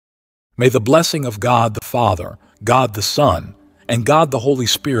May the blessing of God the Father, God the Son, and God the Holy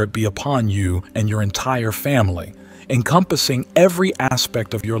Spirit be upon you and your entire family, encompassing every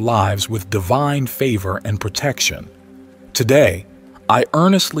aspect of your lives with divine favor and protection. Today, I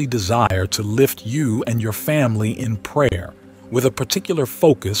earnestly desire to lift you and your family in prayer, with a particular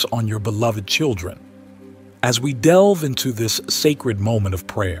focus on your beloved children. As we delve into this sacred moment of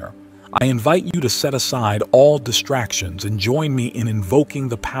prayer, I invite you to set aside all distractions and join me in invoking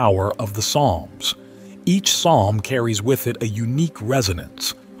the power of the Psalms. Each psalm carries with it a unique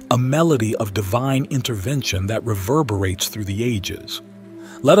resonance, a melody of divine intervention that reverberates through the ages.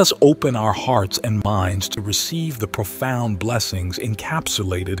 Let us open our hearts and minds to receive the profound blessings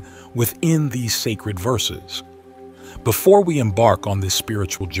encapsulated within these sacred verses. Before we embark on this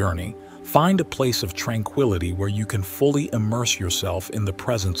spiritual journey, find a place of tranquility where you can fully immerse yourself in the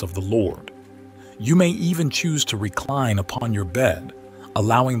presence of the Lord. You may even choose to recline upon your bed,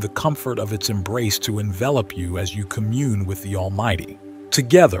 allowing the comfort of its embrace to envelop you as you commune with the Almighty.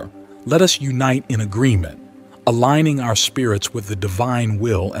 Together, let us unite in agreement, aligning our spirits with the divine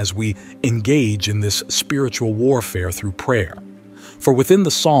will as we engage in this spiritual warfare through prayer. For within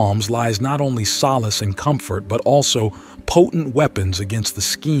the Psalms lies not only solace and comfort, but also potent weapons against the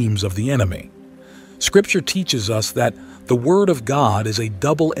schemes of the enemy. Scripture teaches us that the Word of God is a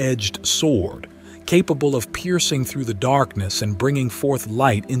double-edged sword, capable of piercing through the darkness and bringing forth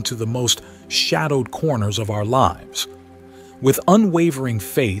light into the most shadowed corners of our lives. With unwavering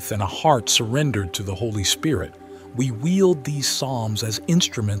faith and a heart surrendered to the Holy Spirit, we wield these Psalms as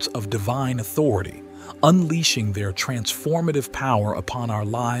instruments of divine authority, unleashing their transformative power upon our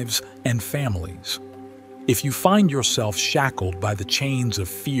lives and families. If you find yourself shackled by the chains of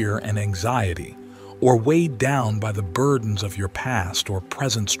fear and anxiety, or weighed down by the burdens of your past or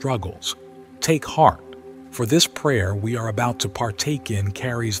present struggles, take heart, for this prayer we are about to partake in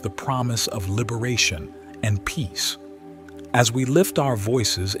carries the promise of liberation and peace. As we lift our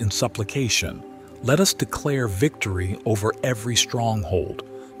voices in supplication, let us declare victory over every stronghold,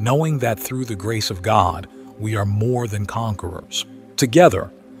 knowing that through the grace of God, we are more than conquerors.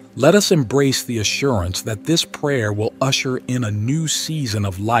 Together, let us embrace the assurance that this prayer will usher in a new season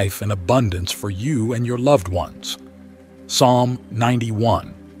of life and abundance for you and your loved ones. Psalm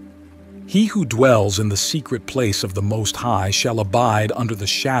 91. He who dwells in the secret place of the Most High shall abide under the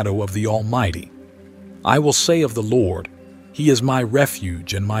shadow of the Almighty. I will say of the Lord, He is my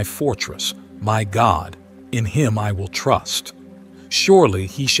refuge and my fortress, my God, in Him I will trust. Surely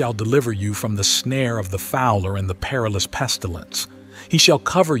He shall deliver you from the snare of the fowler and the perilous pestilence. He shall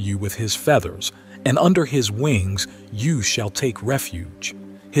cover you with His feathers, and under His wings you shall take refuge.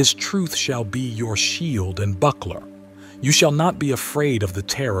 His truth shall be your shield and buckler. You shall not be afraid of the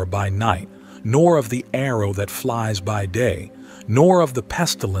terror by night, nor of the arrow that flies by day, nor of the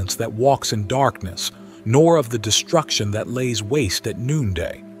pestilence that walks in darkness, nor of the destruction that lays waste at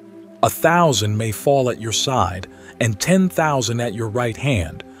noonday. 1,000 may fall at your side, and 10,000 at your right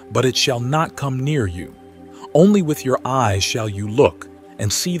hand, but it shall not come near you. Only with your eyes shall you look,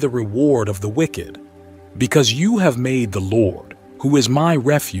 and see the reward of the wicked. Because you have made the Lord, who is my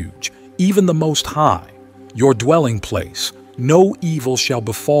refuge, even the Most High, your dwelling place, no evil shall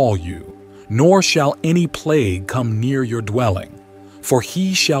befall you, nor shall any plague come near your dwelling. For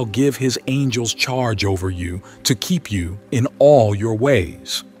He shall give His angels charge over you to keep you in all your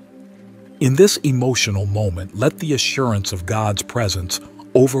ways. In this emotional moment, let the assurance of God's presence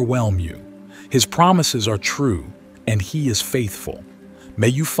overwhelm you. His promises are true, and He is faithful. May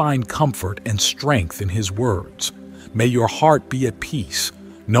you find comfort and strength in His words. May your heart be at peace,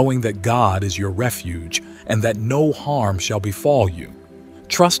 knowing that God is your refuge and that no harm shall befall you.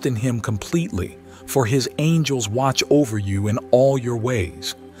 Trust in Him completely, for His angels watch over you in all your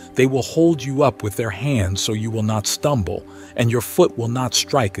ways. They will hold you up with their hands so you will not stumble, and your foot will not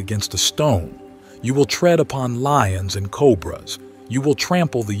strike against a stone. You will tread upon lions and cobras. You will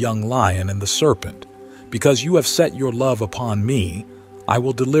trample the young lion and the serpent. Because you have set your love upon me, I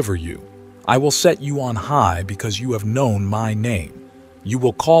will deliver you. I will set you on high because you have known my name. You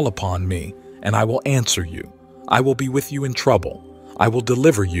will call upon me, and I will answer you. I will be with you in trouble. I will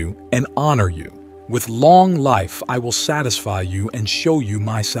deliver you and honor you. With long life I will satisfy you and show you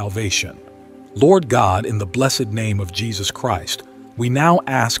my salvation. Lord God, in the blessed name of Jesus Christ, we now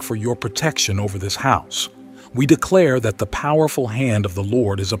ask for your protection over this house. We declare that the powerful hand of the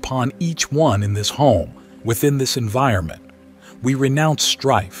Lord is upon each one in this home, within this environment. We renounce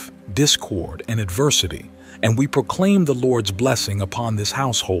strife, discord, and adversity, and we proclaim the Lord's blessing upon this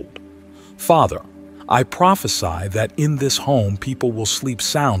household. Father, I prophesy that in this home people will sleep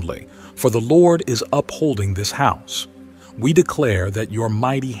soundly, for the Lord is upholding this house. We declare that your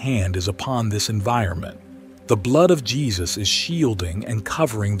mighty hand is upon this environment. The blood of Jesus is shielding and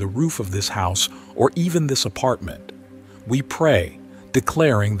covering the roof of this house or even this apartment. We pray,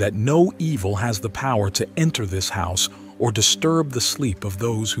 declaring that no evil has the power to enter this house or disturb the sleep of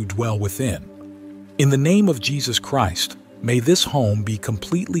those who dwell within. In the name of Jesus Christ, may this home be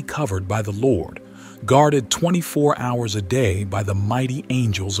completely covered by the Lord, guarded 24 hours a day by the mighty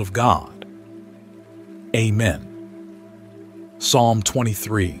angels of God. Amen. Psalm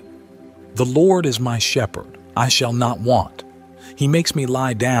 23. The Lord is my shepherd, I shall not want. He makes me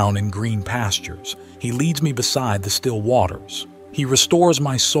lie down in green pastures. He leads me beside the still waters. He restores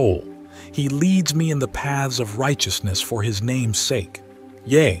my soul. He leads me in the paths of righteousness for his name's sake.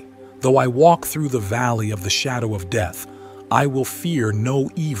 Yea, though I walk through the valley of the shadow of death, I will fear no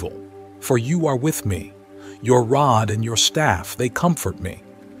evil, for you are with me. Your rod and your staff, they comfort me.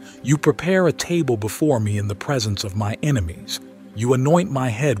 You prepare a table before me in the presence of my enemies. You anoint my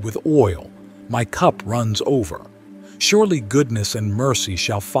head with oil. My cup runs over. Surely goodness and mercy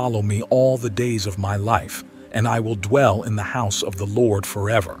shall follow me all the days of my life, and I will dwell in the house of the Lord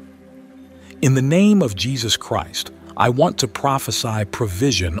forever. In the name of Jesus Christ, I want to prophesy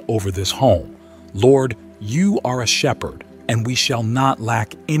provision over this home. Lord, you are a shepherd, and we shall not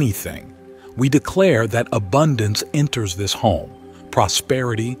lack anything. We declare that abundance enters this home,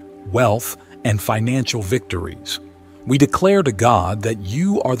 prosperity, wealth, and financial victories. We declare to God that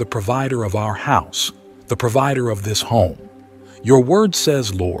you are the provider of our house, the provider of this home. Your word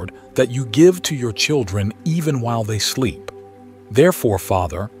says, Lord, that you give to your children even while they sleep. Therefore,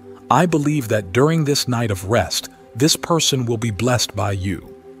 Father, I believe that during this night of rest, this person will be blessed by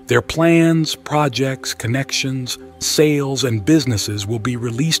you. Their plans, projects, connections, sales, and businesses will be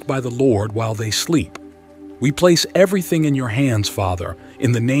released by the Lord while they sleep. We place everything in your hands, Father,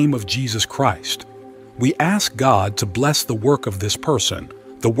 in the name of Jesus Christ. We ask God to bless the work of this person,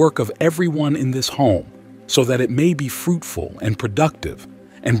 the work of everyone in this home, so that it may be fruitful and productive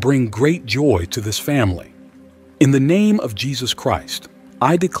and bring great joy to this family. In the name of Jesus Christ,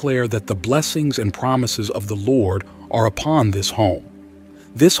 I declare that the blessings and promises of the Lord are upon this home.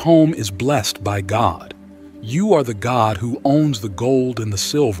 This home is blessed by God. You are the God who owns the gold and the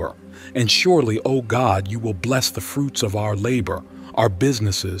silver, and surely, O God, you will bless the fruits of our labor, our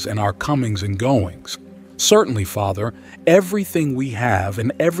businesses, and our comings and goings. Certainly, Father, everything we have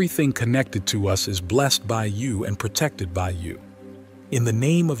and everything connected to us is blessed by you and protected by you. In the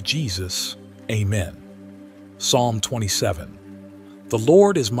name of Jesus, amen. Psalm 27. The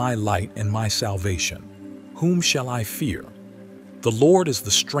Lord is my light and my salvation. Whom shall I fear? The Lord is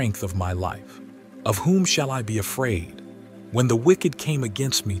the strength of my life. Of whom shall I be afraid? When the wicked came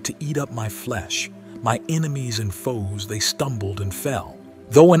against me to eat up my flesh, my enemies and foes, they stumbled and fell.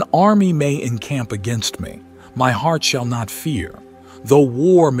 Though an army may encamp against me, my heart shall not fear. Though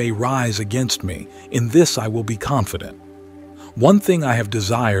war may rise against me, in this I will be confident. One thing I have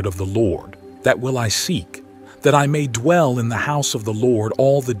desired of the Lord, that will I seek, that I may dwell in the house of the Lord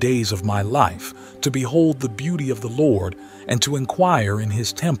all the days of my life, to behold the beauty of the Lord, and to inquire in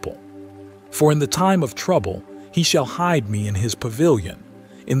his temple. For in the time of trouble he shall hide me in his pavilion.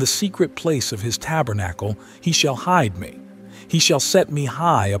 In the secret place of his tabernacle he shall hide me. He shall set me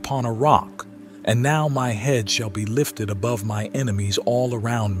high upon a rock. And now my head shall be lifted above my enemies all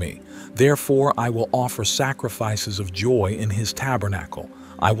around me. Therefore I will offer sacrifices of joy in his tabernacle.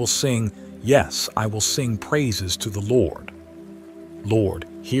 I will sing, yes, I will sing praises to the Lord. Lord,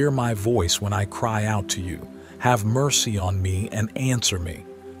 hear my voice when I cry out to you. Have mercy on me and answer me.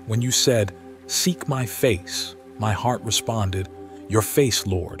 When you said, seek my face, my heart responded, your face,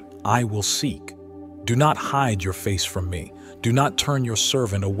 Lord, I will seek. Do not hide your face from me. Do not turn your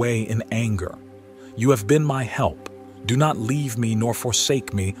servant away in anger. You have been my help. Do not leave me nor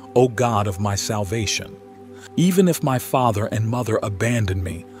forsake me, O God of my salvation. Even if my father and mother abandon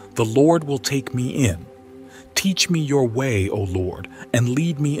me, the Lord will take me in. Teach me your way, O Lord, and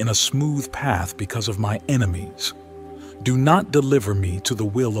lead me in a smooth path because of my enemies. Do not deliver me to the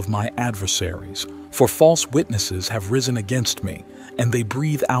will of my adversaries, for false witnesses have risen against me, and they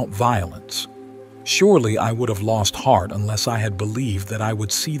breathe out violence. Surely I would have lost heart unless I had believed that I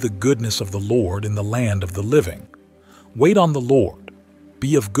would see the goodness of the Lord in the land of the living. Wait on the Lord,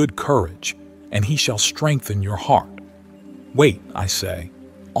 be of good courage, and he shall strengthen your heart. Wait, I say,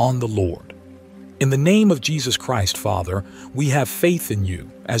 on the Lord. In the name of Jesus Christ, Father, we have faith in you,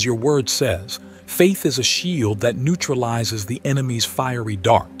 as your word says. Faith is a shield that neutralizes the enemy's fiery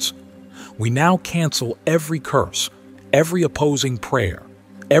darts. We now cancel every curse, every opposing prayer,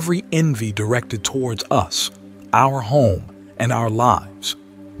 every envy directed towards us, our home, and our lives.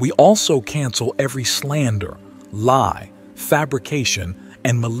 We also cancel every slander, lie, fabrication,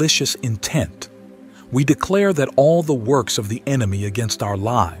 and malicious intent. We declare that all the works of the enemy against our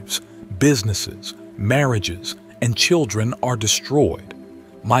lives, businesses, marriages, and children are destroyed.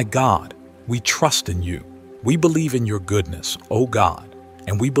 My God, we trust in you. We believe in your goodness, O God,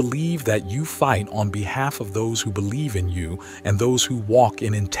 and we believe that you fight on behalf of those who believe in you and those who walk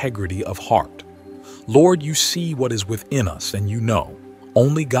in integrity of heart. Lord, you see what is within us, and you know.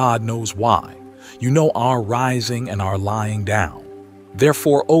 Only God knows why. You know our rising and our lying down.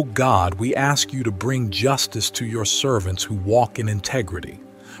 Therefore, O God, we ask you to bring justice to your servants who walk in integrity.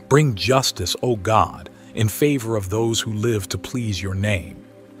 Bring justice, O God, in favor of those who live to please your name.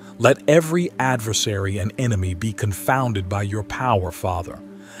 Let every adversary and enemy be confounded by your power, Father,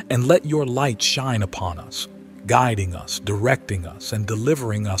 and let your light shine upon us, guiding us, directing us, and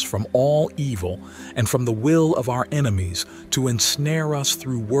delivering us from all evil and from the will of our enemies to ensnare us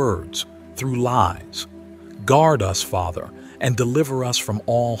through words, through lies. Guard us, Father, and deliver us from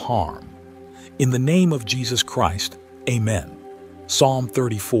all harm. In the name of Jesus Christ, amen. Psalm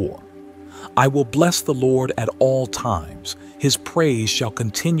 34. I will bless the Lord at all times. His praise shall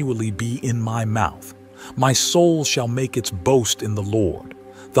continually be in my mouth. My soul shall make its boast in the Lord.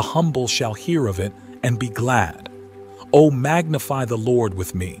 The humble shall hear of it and be glad. O magnify the Lord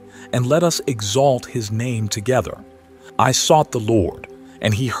with me, and let us exalt his name together. I sought the Lord,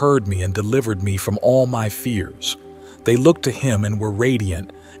 and he heard me and delivered me from all my fears. They looked to him and were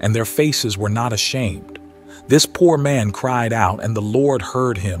radiant, and their faces were not ashamed. This poor man cried out, and the Lord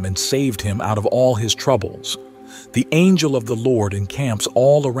heard him and saved him out of all his troubles. The angel of the Lord encamps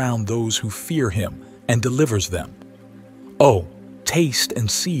all around those who fear him and delivers them. Oh, taste and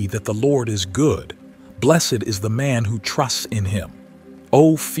see that the Lord is good. Blessed is the man who trusts in him.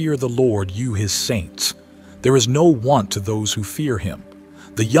 Oh, fear the Lord, you his saints. There is no want to those who fear him.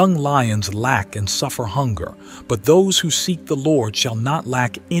 The young lions lack and suffer hunger, but those who seek the Lord shall not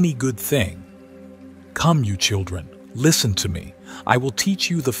lack any good thing. Come, you children, listen to me. I will teach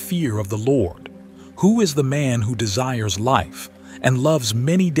you the fear of the Lord. Who is the man who desires life and loves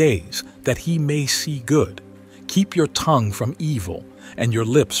many days that he may see good? Keep your tongue from evil and your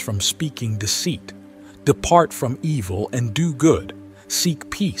lips from speaking deceit. Depart from evil and do good. Seek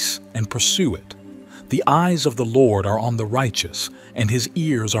peace and pursue it. The eyes of the Lord are on the righteous, and his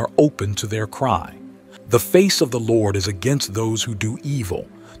ears are open to their cry. The face of the Lord is against those who do evil,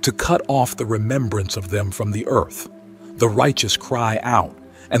 to cut off the remembrance of them from the earth. The righteous cry out,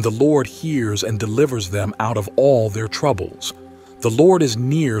 and the Lord hears and delivers them out of all their troubles. The Lord is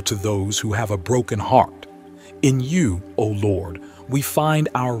near to those who have a broken heart. In you, O Lord, we find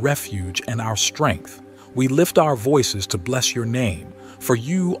our refuge and our strength. We lift our voices to bless your name, for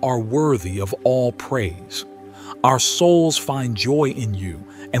you are worthy of all praise. Our souls find joy in you,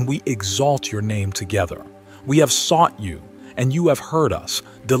 and we exalt your name together. We have sought you, and you have heard us,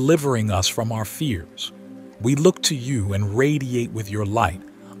 delivering us from our fears. We look to you and radiate with your light,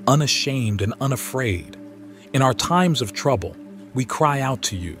 unashamed and unafraid. In our times of trouble, we cry out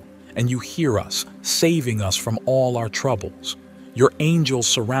to you, and you hear us, saving us from all our troubles. Your angels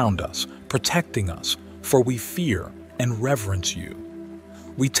surround us, protecting us, for we fear and reverence you.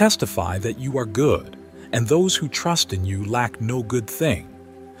 We testify that you are good, and those who trust in you lack no good thing.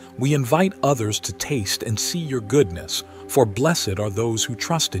 We invite others to taste and see your goodness, for blessed are those who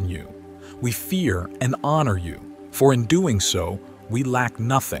trust in you. We fear and honor you, for in doing so, we lack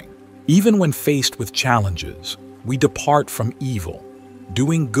nothing. Even when faced with challenges, we depart from evil,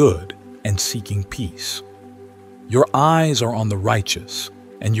 doing good and seeking peace. Your eyes are on the righteous,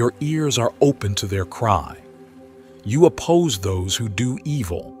 and your ears are open to their cry. You oppose those who do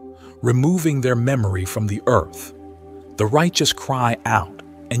evil, removing their memory from the earth. The righteous cry out,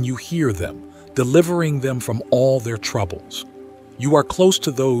 and you hear them, delivering them from all their troubles. You are close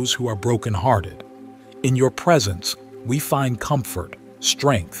to those who are brokenhearted. In your presence, we find comfort,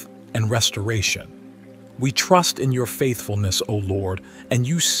 strength, and restoration. We trust in your faithfulness, O Lord, and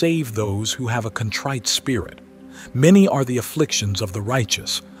you save those who have a contrite spirit. Many are the afflictions of the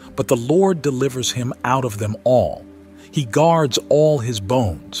righteous, but the Lord delivers him out of them all. He guards all his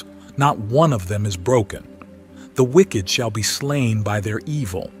bones, not one of them is broken. The wicked shall be slain by their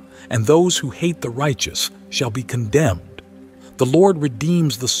evil, and those who hate the righteous shall be condemned. The Lord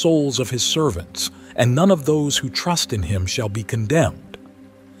redeems the souls of his servants, and none of those who trust in him shall be condemned.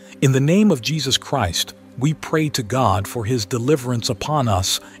 In the name of Jesus Christ, we pray to God for his deliverance upon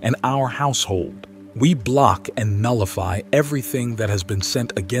us and our household. We block and nullify everything that has been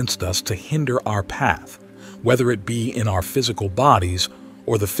sent against us to hinder our path, whether it be in our physical bodies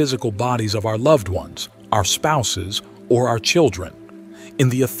or the physical bodies of our loved ones, our spouses, or our children. In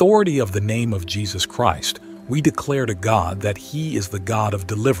the authority of the name of Jesus Christ, We declare to God that He is the God of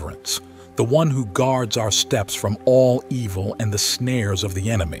deliverance, the one who guards our steps from all evil and the snares of the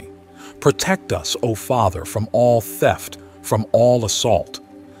enemy. Protect us, O Father, from all theft, from all assault.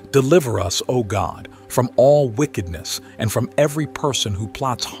 Deliver us, O God, from all wickedness and from every person who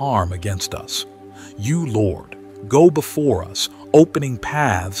plots harm against us. You, Lord, go before us, opening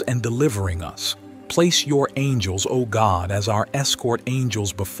paths and delivering us. Place your angels, O God, as our escort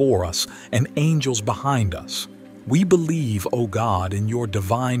angels before us and angels behind us. We believe, O God, in your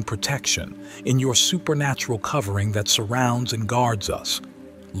divine protection, in your supernatural covering that surrounds and guards us.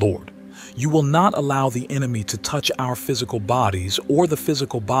 Lord, you will not allow the enemy to touch our physical bodies or the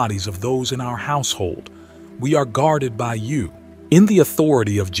physical bodies of those in our household. We are guarded by you. In the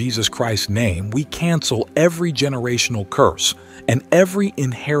authority of Jesus Christ's name, we cancel every generational curse and every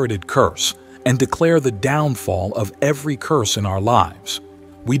inherited curse and declare the downfall of every curse in our lives.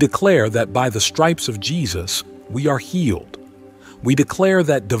 We declare that by the stripes of Jesus, we are healed. We declare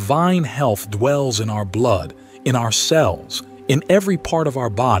that divine health dwells in our blood, in our cells, in every part of our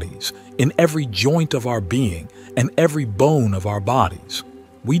bodies, in every joint of our being, and every bone of our bodies.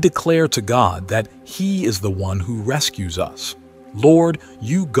 We declare to God that He is the one who rescues us. Lord,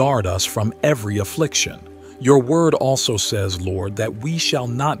 you guard us from every affliction. Your word also says, Lord, that we shall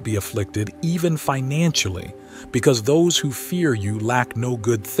not be afflicted even financially, because those who fear you lack no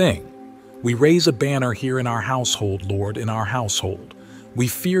good thing. We raise a banner here in our household, Lord, in our household. We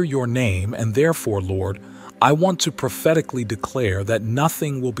fear your name, and therefore, Lord, I want to prophetically declare that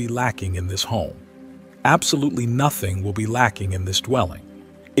nothing will be lacking in this home. Absolutely nothing will be lacking in this dwelling.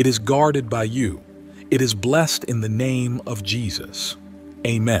 It is guarded by you. It is blessed in the name of Jesus.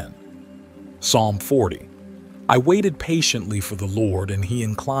 Amen. Psalm 40. I waited patiently for the Lord, and He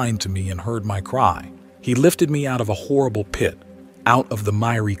inclined to me and heard my cry. He lifted me out of a horrible pit, out of the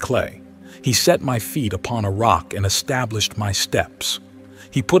miry clay. He set my feet upon a rock and established my steps.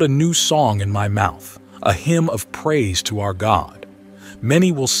 He put a new song in my mouth, a hymn of praise to our God.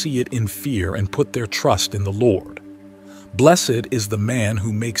 Many will see it in fear and put their trust in the Lord. Blessed is the man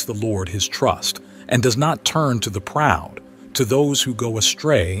who makes the Lord his trust and does not turn to the proud, to those who go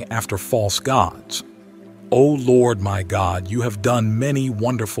astray after false gods. O Lord my God, you have done many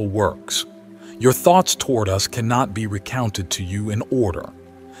wonderful works. Your thoughts toward us cannot be recounted to you in order.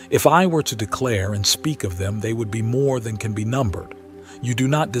 If I were to declare and speak of them, they would be more than can be numbered. You do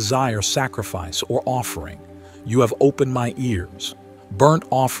not desire sacrifice or offering. You have opened my ears. Burnt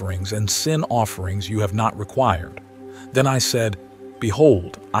offerings and sin offerings you have not required. Then I said,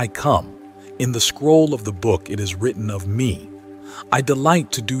 Behold, I come. In the scroll of the book it is written of me. I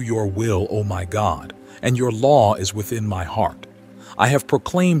delight to do your will, O my God, and your law is within my heart. I have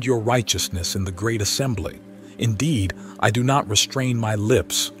proclaimed your righteousness in the great assembly. Indeed, I do not restrain my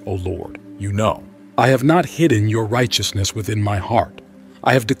lips, O Lord, you know. I have not hidden your righteousness within my heart.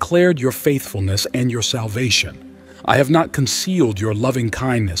 I have declared your faithfulness and your salvation. I have not concealed your loving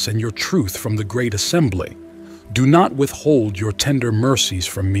kindness and your truth from the great assembly. Do not withhold your tender mercies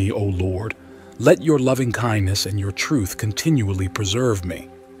from me, O Lord. Let your loving kindness and your truth continually preserve me.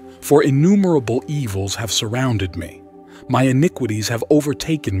 For innumerable evils have surrounded me. My iniquities have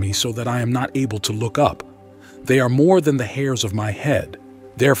overtaken me so that I am not able to look up. They are more than the hairs of my head.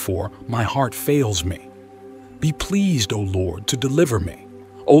 Therefore, my heart fails me. Be pleased, O Lord, to deliver me.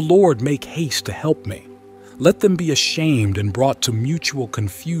 O Lord, make haste to help me. Let them be ashamed and brought to mutual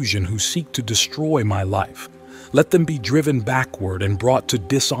confusion who seek to destroy my life. Let them be driven backward and brought to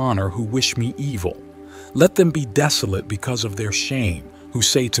dishonor who wish me evil. Let them be desolate because of their shame, who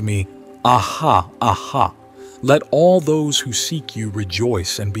say to me, Aha, aha. Let all those who seek you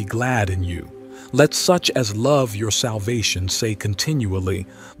rejoice and be glad in you. Let such as love your salvation say continually,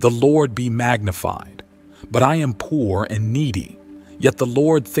 The Lord be magnified. But I am poor and needy, yet the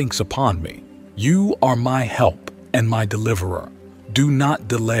Lord thinks upon me. You are my help and my deliverer. Do not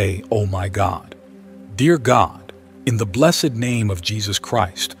delay, O my God. Dear God, in the blessed name of Jesus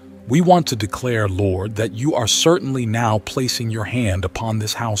Christ, we want to declare, Lord, that you are certainly now placing your hand upon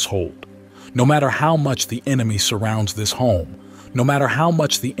this household. No matter how much the enemy surrounds this home, no matter how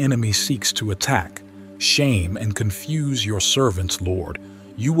much the enemy seeks to attack, shame, and confuse your servants, Lord,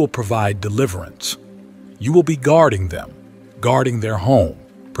 you will provide deliverance. You will be guarding them, guarding their home,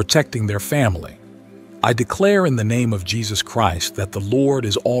 protecting their family. I declare in the name of Jesus Christ that the Lord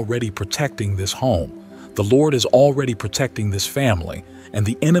is already protecting this home, the Lord is already protecting this family, and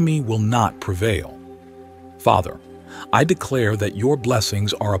the enemy will not prevail. Father, I declare that your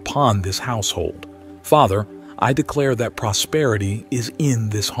blessings are upon this household. Father, I declare that prosperity is in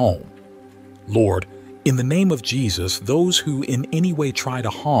this home. Lord, in the name of Jesus, those who in any way try to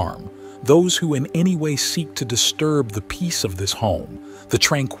harm, Those who in any way seek to disturb the peace of this home, the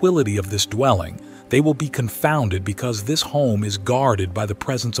tranquility of this dwelling, they will be confounded, because this home is guarded by the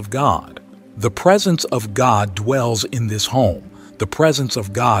presence of God. The presence of God dwells in this home. The presence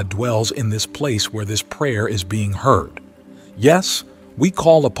of God dwells in this place where this prayer is being heard. Yes, we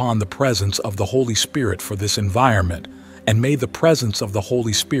call upon the presence of the Holy Spirit for this environment, and may the presence of the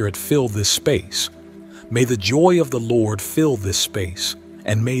Holy Spirit fill this space. May the joy of the Lord fill this space,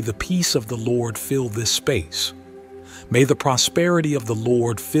 and may the peace of the Lord fill this space. May the prosperity of the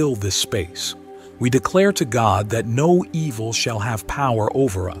Lord fill this space. We declare to God that no evil shall have power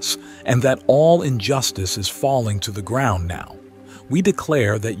over us, and that all injustice is falling to the ground now. We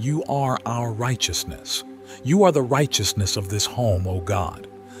declare that you are our righteousness. You are the righteousness of this home, O God.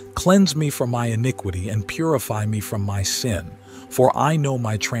 Cleanse me from my iniquity and purify me from my sin, for I know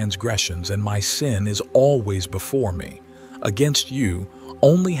my transgressions, and my sin is always before me. Against you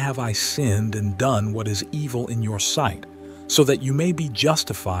only have I sinned and done what is evil in your sight, so that you may be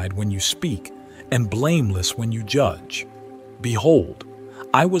justified when you speak, and blameless when you judge. Behold,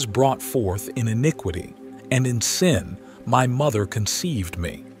 I was brought forth in iniquity, and in sin my mother conceived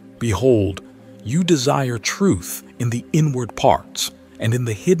me. Behold, you desire truth in the inward parts, and in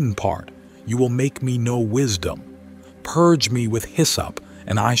the hidden part you will make me know wisdom. Purge me with hyssop,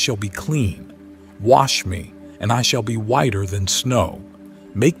 and I shall be clean. Wash me, and I shall be whiter than snow.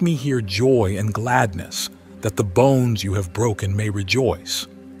 Make me hear joy and gladness, that the bones you have broken may rejoice.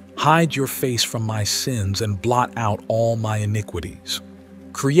 Hide your face from my sins and blot out all my iniquities.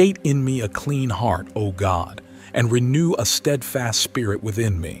 Create in me a clean heart, O God, and renew a steadfast spirit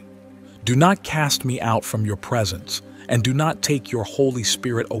within me. Do not cast me out from your presence, and do not take your Holy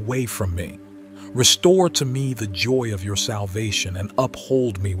Spirit away from me. Restore to me the joy of your salvation, and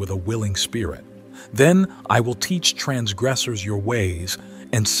uphold me with a willing spirit. Then I will teach transgressors your ways,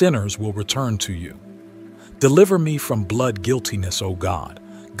 and sinners will return to you. Deliver me from blood guiltiness, O God,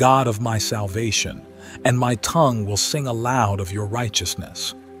 God of my salvation, and my tongue will sing aloud of your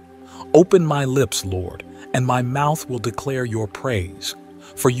righteousness. Open my lips, Lord, and my mouth will declare your praise.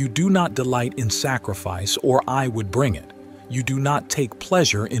 For you do not delight in sacrifice, or I would bring it. You do not take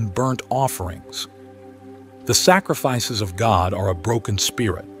pleasure in burnt offerings. The sacrifices of God are a broken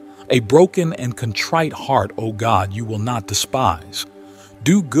spirit. A broken and contrite heart, O God, you will not despise.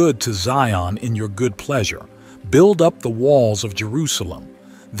 Do good to Zion in your good pleasure. Build up the walls of Jerusalem.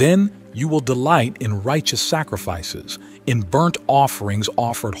 Then you will delight in righteous sacrifices, in burnt offerings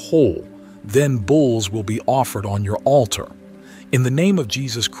offered whole. Then bulls will be offered on your altar. In the name of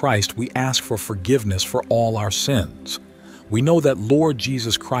Jesus Christ, we ask for forgiveness for all our sins. We know that Lord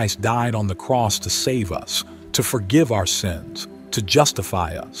Jesus Christ died on the cross to save us, to forgive our sins, to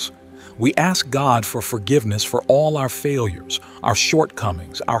justify us. We ask God for forgiveness for all our failures, our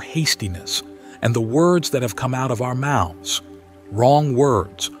shortcomings, our hastiness, and the words that have come out of our mouths. Wrong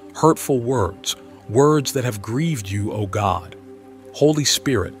words, hurtful words, words that have grieved you, O God. Holy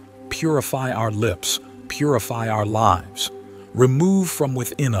Spirit, purify our lips, purify our lives. Remove from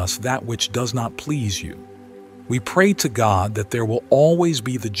within us that which does not please you. We pray to God that there will always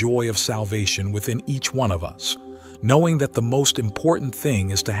be the joy of salvation within each one of us, knowing that the most important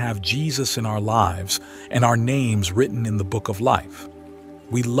thing is to have Jesus in our lives and our names written in the book of life.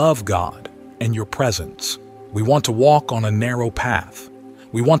 We love God and your presence. We want to walk on a narrow path.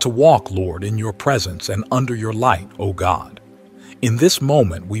 We want to walk, Lord, in your presence and under your light, O God. In this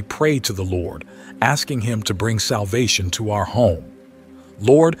moment, we pray to the Lord, asking him to bring salvation to our home.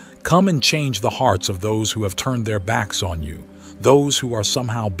 Lord, come and change the hearts of those who have turned their backs on you, those who are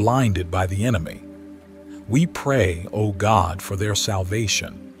somehow blinded by the enemy. We pray, O God, for their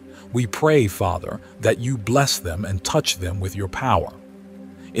salvation. We pray, Father, that you bless them and touch them with your power.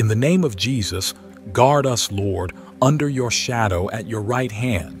 In the name of Jesus, guard us, Lord, under your shadow at your right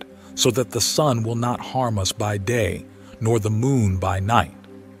hand, so that the sun will not harm us by day, nor the moon by night.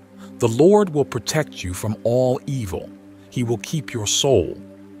 The Lord will protect you from all evil. He will keep your soul.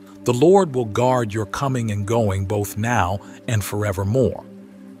 The Lord will guard your coming and going both now and forevermore.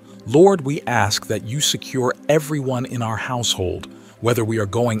 Lord, we ask that you secure everyone in our household, whether we are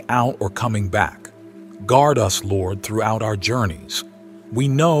going out or coming back. Guard us, Lord, throughout our journeys. We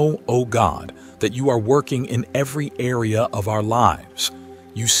know, O God, that you are working in every area of our lives.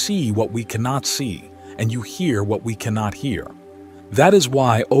 You see what we cannot see, and you hear what we cannot hear. That is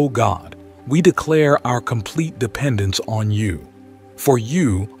why, O God, we declare our complete dependence on you. For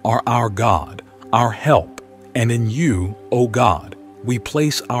you are our God, our help, and in you, O God, we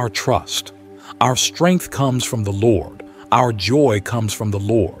place our trust. Our strength comes from the Lord, our joy comes from the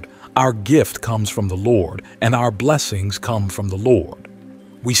Lord, our gift comes from the Lord, and our blessings come from the Lord.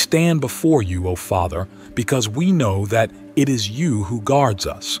 We stand before you, O Father, because we know that it is you who guards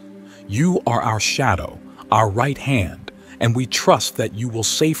us. You are our shadow, our right hand, and we trust that you will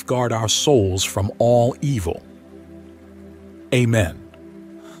safeguard our souls from all evil. Amen.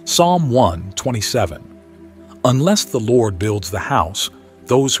 Psalm 1:27. Unless the Lord builds the house,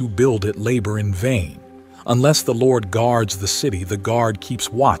 those who build it labor in vain. Unless the Lord guards the city, the guard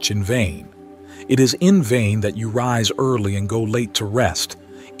keeps watch in vain. It is in vain that you rise early and go late to rest,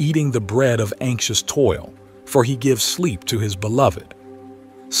 eating the bread of anxious toil, for he gives sleep to his beloved.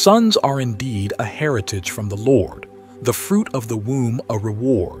 Sons are indeed a heritage from the Lord, the fruit of the womb a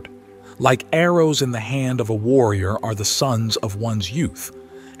reward. Like arrows in the hand of a warrior are the sons of one's youth.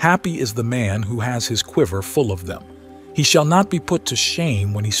 Happy is the man who has his quiver full of them. He shall not be put to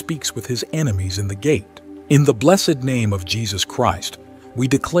shame when he speaks with his enemies in the gate. In the blessed name of Jesus Christ, we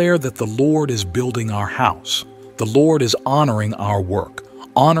declare that the Lord is building our house. The Lord is honoring our work,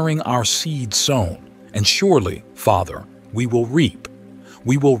 honoring our seed sown, and surely, Father, we will reap.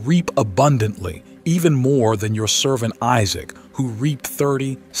 We will reap abundantly, even more than your servant Isaac, who reaped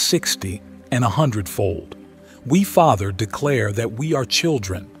 30, 60, and 100-fold. We, Father, declare that we are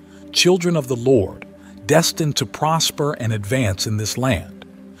children of the Lord, destined to prosper and advance in this land.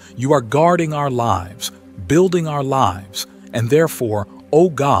 You are guarding our lives, building our lives, and therefore, O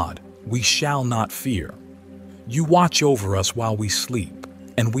God, we shall not fear. You watch over us while we sleep,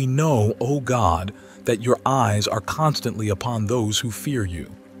 and we know, O God, that your eyes are constantly upon those who fear you.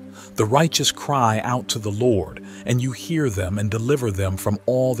 The righteous cry out to the Lord, and you hear them and deliver them from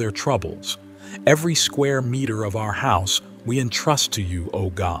all their troubles. Every square meter of our house we entrust to you, O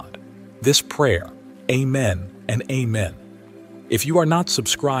God. This prayer, Amen and Amen. If you are not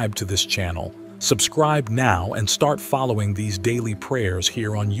subscribed to this channel, subscribe now and start following these daily prayers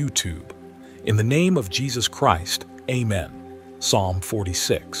here on YouTube. In the name of Jesus Christ, Amen. Psalm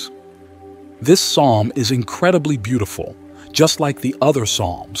 46. This psalm is incredibly beautiful, just like the other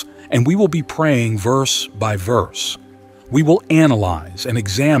psalms, and we will be praying verse by verse. We will analyze and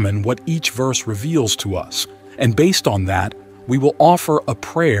examine what each verse reveals to us, and based on that, we will offer a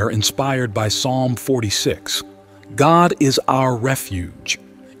prayer inspired by Psalm 46. God is our refuge.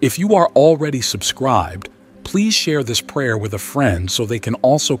 If you are already subscribed, please share this prayer with a friend so they can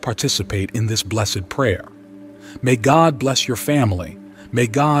also participate in this blessed prayer. May God bless your family. May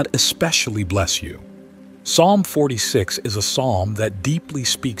God especially bless you. Psalm 46 is a psalm that deeply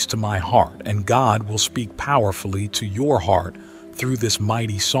speaks to my heart, and God will speak powerfully to your heart through this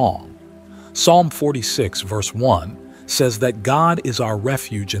mighty song. Psalm 46 verse 1 says that God is our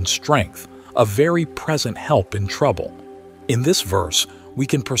refuge and strength, a very present help in trouble. In this verse, we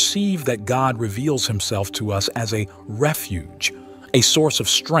can perceive that God reveals himself to us as a refuge, a source of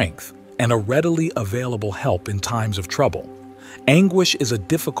strength, and a readily available help in times of trouble. Anguish is a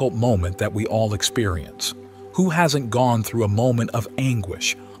difficult moment that we all experience. Who hasn't gone through a moment of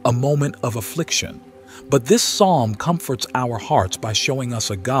anguish, a moment of affliction? But this psalm comforts our hearts by showing us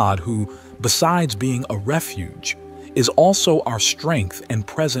a God who, besides being a refuge, is also our strength and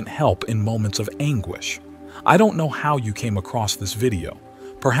present help in moments of anguish. I don't know how you came across this video.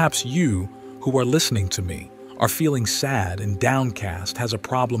 Perhaps you, who are listening to me, are feeling sad and downcast. Has a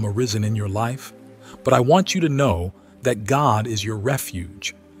problem arisen in your life? But I want you to know that God is your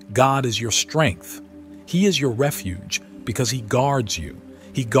refuge. God is your strength. He is your refuge because he guards you.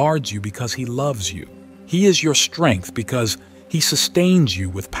 He guards you because he loves you. He is your strength because he sustains you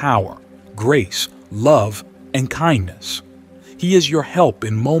with power, grace, love, and kindness. He is your help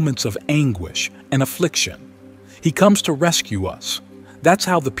in moments of anguish and affliction. He comes to rescue us. That's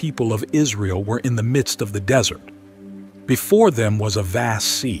how the people of Israel were in the midst of the desert. Before them was a vast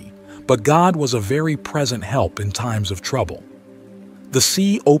sea, but God was a very present help in times of trouble. The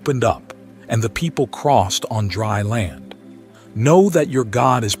sea opened up, and the people crossed on dry land. Know that your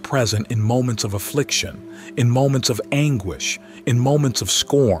God is present in moments of affliction, in moments of anguish, in moments of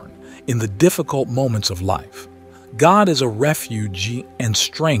scorn, in the difficult moments of life. God is a refuge and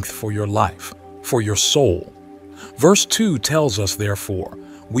strength for your life, for your soul. Verse 2 tells us, therefore,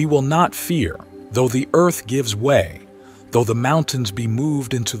 we will not fear, though the earth gives way, though the mountains be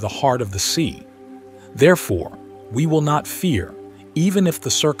moved into the heart of the sea. Therefore, we will not fear, even if the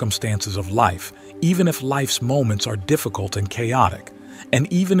circumstances of life, even if life's moments are difficult and chaotic,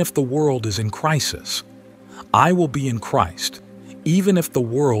 and even if the world is in crisis. I will be in Christ. Even if the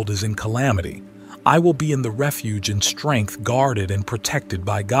world is in calamity, I will be in the refuge and strength, guarded and protected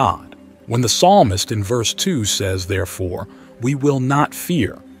by God. When the psalmist in verse 2 says, therefore, we will not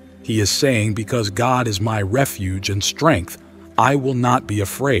fear, he is saying, because God is my refuge and strength, I will not be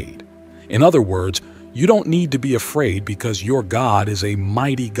afraid. In other words, You don't need to be afraid because your God is a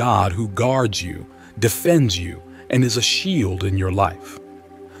mighty God who guards you, defends you, and is a shield in your life.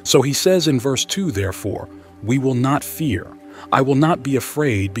 So he says in verse 2, therefore, we will not fear. I will not be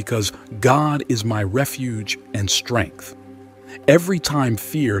afraid because God is my refuge and strength. Every time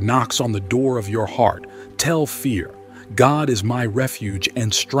fear knocks on the door of your heart, tell fear, God is my refuge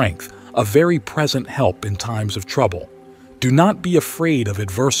and strength, a very present help in times of trouble. Do not be afraid of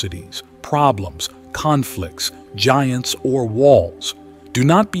adversities, problems, conflicts, giants, or walls. Do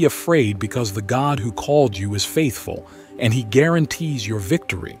not be afraid because the God who called you is faithful, and He guarantees your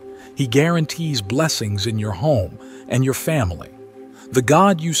victory. He guarantees blessings in your home and your family. The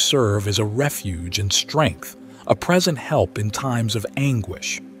God you serve is a refuge and strength, a present help in times of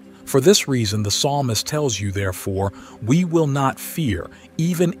anguish. For this reason, the psalmist tells you, therefore, we will not fear,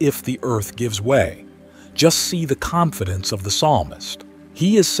 even if the earth gives way. Just see the confidence of the psalmist.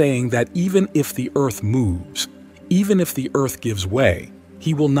 He is saying that even if the earth moves, even if the earth gives way,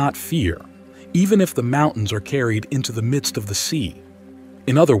 he will not fear, even if the mountains are carried into the midst of the sea.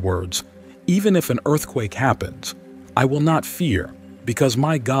 In other words, even if an earthquake happens, I will not fear, because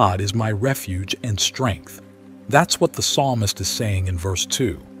my God is my refuge and strength. That's what the psalmist is saying in verse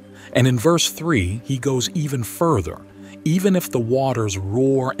 2. And in verse 3, he goes even further. Even if the waters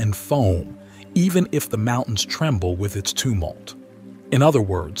roar and foam, even if the mountains tremble with its tumult. In other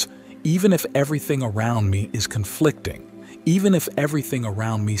words, even if everything around me is conflicting, even if everything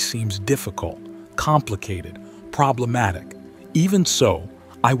around me seems difficult, complicated, problematic, even so,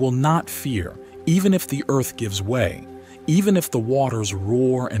 I will not fear, even if the earth gives way, even if the waters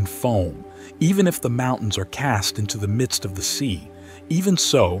roar and foam, even if the mountains are cast into the midst of the sea. Even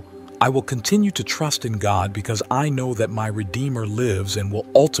so, I will continue to trust in God because I know that my Redeemer lives and will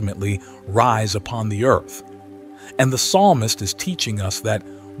ultimately rise upon the earth. And the psalmist is teaching us that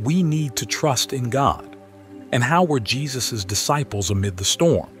we need to trust in God. And how were Jesus' disciples amid the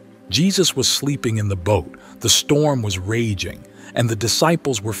storm? Jesus was sleeping in the boat, the storm was raging, and the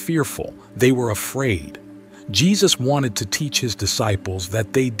disciples were fearful, they were afraid. Jesus wanted to teach his disciples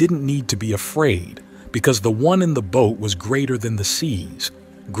that they didn't need to be afraid because the one in the boat was greater than the seas,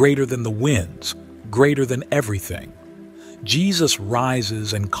 greater than the winds, greater than everything. Jesus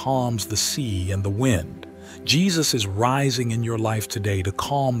rises and calms the sea and the wind. Jesus is rising in your life today to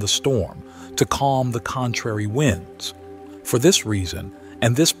calm the storm, to calm the contrary winds. For this reason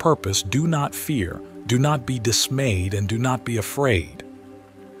and this purpose, do not fear, do not be dismayed, and do not be afraid.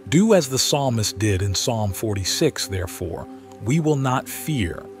 Do as the psalmist did in Psalm 46, therefore, we will not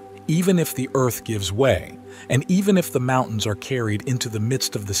fear, even if the earth gives way, and even if the mountains are carried into the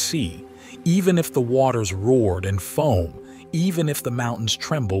midst of the sea, even if the waters roared and foam, even if the mountains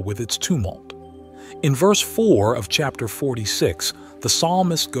tremble with its tumult. In verse 4 of chapter 46, the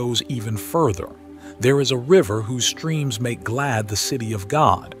psalmist goes even further. There is a river whose streams make glad the city of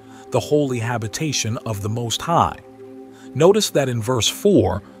God, the holy habitation of the Most High. Notice that in verse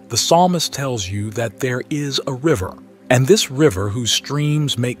 4, the psalmist tells you that there is a river, and this river whose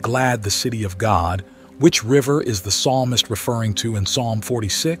streams make glad the city of God. Which river is the psalmist referring to in Psalm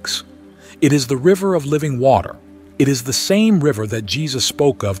 46? It is the river of living water. It is the same river that Jesus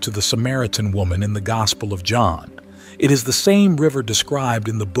spoke of to the Samaritan woman in the Gospel of John. It is the same river described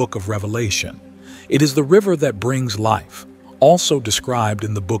in the book of Revelation. It is the river that brings life, also described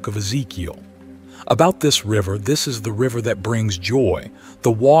in the book of Ezekiel. About this river, this is the river that brings joy.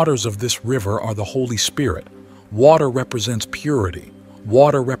 The waters of this river are the Holy Spirit. Water represents purity.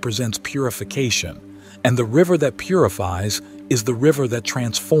 Water represents purification. And the river that purifies is the river that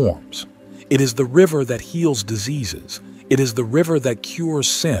transforms. It is the river that heals diseases. It is the river that cures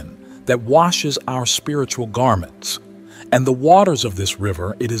sin, that washes our spiritual garments. And the waters of this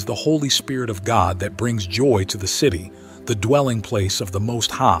river, it is the Holy Spirit of God that brings joy to the city, the dwelling place of the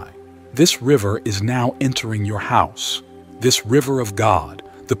Most High. This river is now entering your house. This river of God,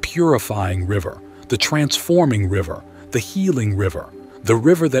 the purifying river, the transforming river, the healing river, the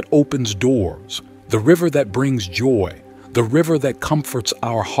river that opens doors, the river that brings joy, the river that comforts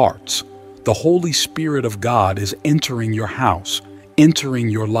our hearts. The Holy Spirit of God is entering your house, entering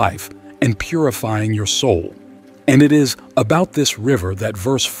your life, and purifying your soul. And it is about this river that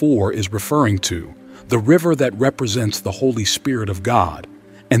verse 4 is referring to, the river that represents the Holy Spirit of God.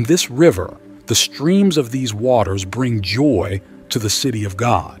 And this river, the streams of these waters bring joy to the city of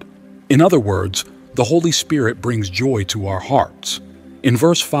God. In other words, the Holy Spirit brings joy to our hearts. In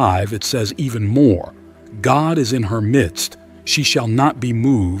verse 5, it says even more, God is in her midst, she shall not be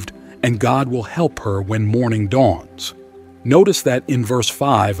moved, and God will help her when morning dawns. Notice that in verse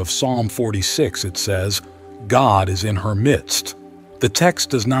 5 of Psalm 46 it says, God is in her midst. The text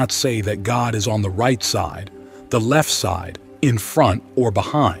does not say that God is on the right side, the left side, in front, or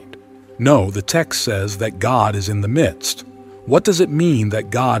behind. No, the text says that God is in the midst. What does it mean that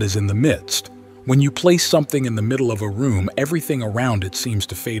God is in the midst? When you place something in the middle of a room, everything around it seems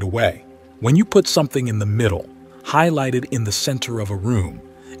to fade away. When you put something in the middle, highlighted in the center of a room,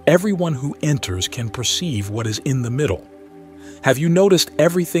 everyone who enters can perceive what is in the middle. Have you noticed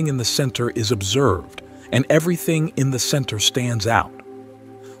everything in the center is observed, and everything in the center stands out?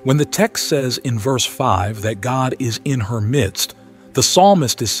 When the text says in verse 5 that God is in her midst, the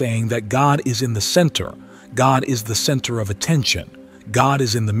psalmist is saying that God is in the center. God is the center of attention. God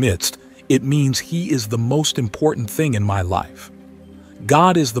is in the midst. It means He is the most important thing in my life.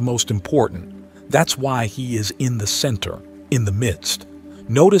 God is the most important. That's why He is in the center, in the midst.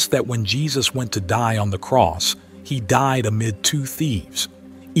 Notice that when Jesus went to die on the cross, He died amid two thieves.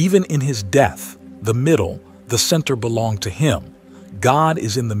 Even in His death, the middle, the center belonged to Him. God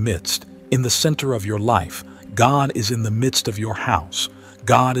is in the midst, in the center of your life. God is in the midst of your house.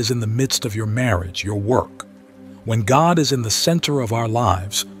 God is in the midst of your marriage, your work. When God is in the center of our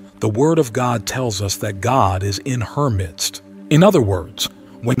lives, the Word of God tells us that God is in her midst. In other words,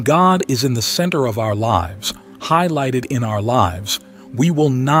 when God is in the center of our lives, highlighted in our lives, we will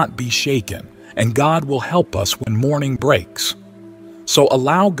not be shaken, and God will help us when morning breaks. So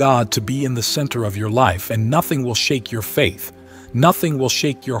allow God to be in the center of your life, and nothing will shake your faith. Nothing will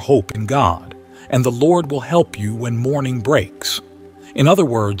shake your hope in God, and the Lord will help you when morning breaks. In other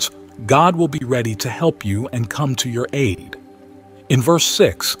words, God will be ready to help you and come to your aid. In verse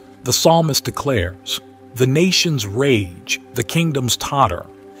 6, the psalmist declares, "The nations rage, the kingdoms totter.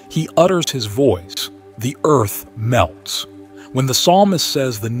 He utters His voice, the earth melts." When the psalmist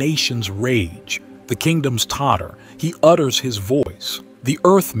says the nations rage, the kingdoms totter, he utters His voice, the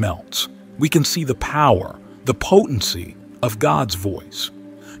earth melts, we can see the power, the potency of God's voice.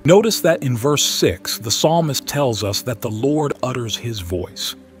 Notice that in verse 6, the psalmist tells us that the Lord utters His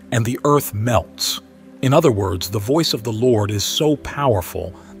voice, and the earth melts. In other words, the voice of the Lord is so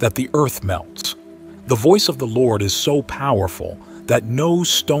powerful that the earth melts. The voice of the Lord is so powerful that no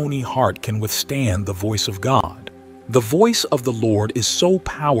stony heart can withstand the voice of God. The voice of the Lord is so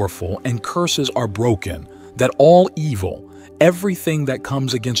powerful and curses are broken that all evil, everything that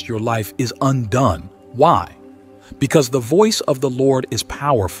comes against your life is undone. Why? Because the voice of the Lord is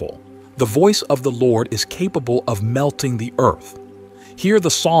powerful. The voice of the Lord is capable of melting the earth. Here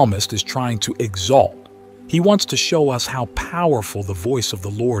the psalmist is trying to exalt. He wants to show us how powerful the voice of the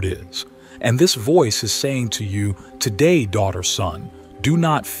Lord is. And this voice is saying to you, "Today, daughter, son, do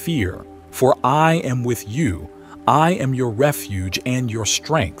not fear, for I am with you. I am your refuge and your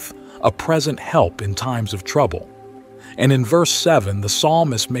strength, a present help in times of trouble." And in verse 7, the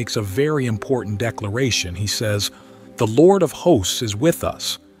psalmist makes a very important declaration. He says, "The Lord of hosts is with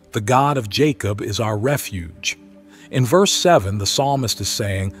us. The God of Jacob is our refuge." In verse 7, the psalmist is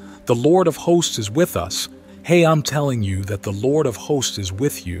saying, "The Lord of hosts is with us." Hey, I'm telling you that the Lord of hosts is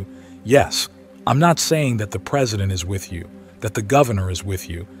with you. Yes, I'm not saying that the president is with you, that the governor is with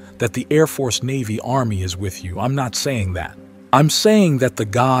you, that the Air Force, Navy, Army is with you. I'm not saying that. I'm saying that the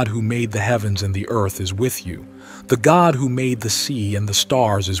God who made the heavens and the earth is with you. The God who made the sea and the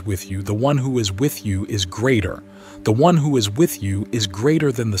stars is with you. The one who is with you is greater. The one who is with you is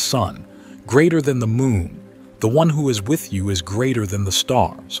greater than the sun, greater than the moon. The one who is with you is greater than the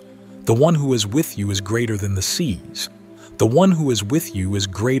stars. The one who is with you is greater than the seas. The one who is with you is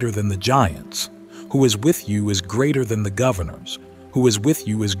greater than the giants. Who is with you is greater than the governors. Who is with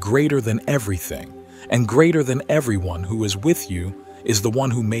you is greater than everything. And greater than everyone who is with you is the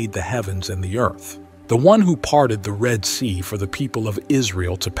one who made the heavens and the earth. The one who parted the Red Sea for the people of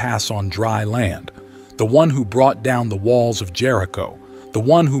Israel to pass on dry land. The one who brought down the walls of Jericho. The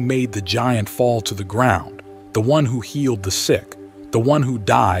one who made the giant fall to the ground. The one who healed the sick. The one who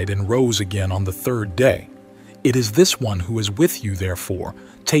died and rose again on the third day. It is this one who is with you, therefore.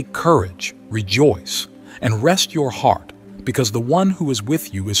 Take courage, rejoice, and rest your heart, because the one who is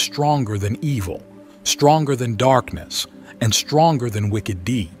with you is stronger than evil, stronger than darkness, and stronger than wicked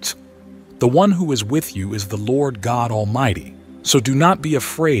deeds. The one who is with you is the Lord God Almighty. So do not be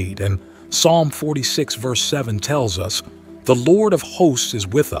afraid. And Psalm 46 verse 7 tells us, "The Lord of hosts is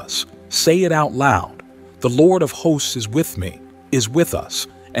with us." Say it out loud. "The Lord of hosts is with me, is with us,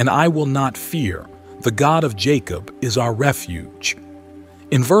 and I will not fear. The God of Jacob is our refuge."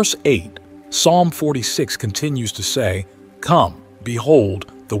 In verse 8, Psalm 46 continues to say, "Come, behold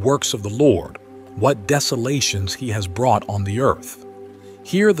the works of the Lord, what desolations He has brought on the earth."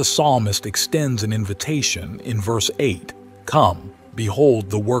 Here the psalmist extends an invitation in verse 8, "Come, behold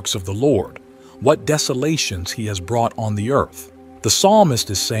the works of the Lord, what desolations He has brought on the earth." The psalmist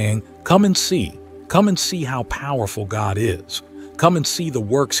is saying, come and see how powerful God is. Come and see the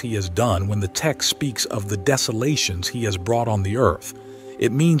works he has done. When the text speaks of the desolations he has brought on the earth,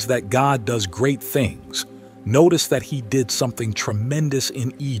 it means that God does great things. Notice that he did something tremendous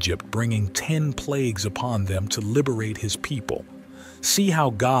in Egypt, bringing 10 plagues upon them to liberate his people. See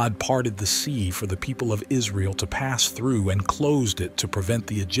how God parted the sea for the people of Israel to pass through and closed it to prevent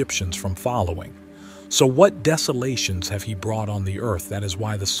the Egyptians from following. So what desolations have he brought on the earth? That is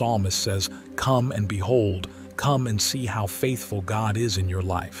why the psalmist says, come and behold, come and see how faithful God is in your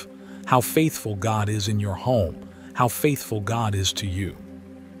life, how faithful God is in your home, how faithful God is to you.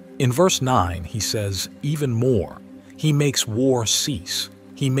 In verse 9, he says, even more, he makes war cease.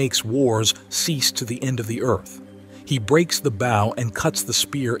 He makes wars cease to the end of the earth. He breaks the bow and cuts the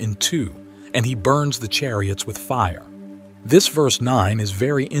spear in two, and he burns the chariots with fire. This verse 9 is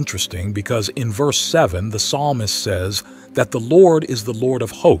very interesting because in verse 7, the psalmist says that the Lord is the Lord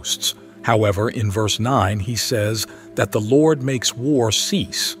of hosts. However, in verse 9, he says that the Lord makes war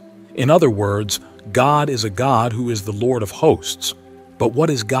cease. In other words, God is a God who is the Lord of hosts. But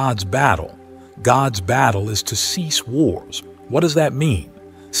what is God's battle? God's battle is to cease wars. What does that mean?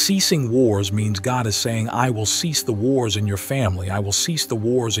 Ceasing wars means God is saying, I will cease the wars in your family. I will cease the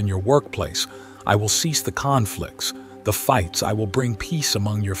wars in your workplace. I will cease the conflicts, the fights. I will bring peace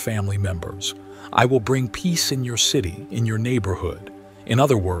among your family members. I will bring peace in your city, in your neighborhood. In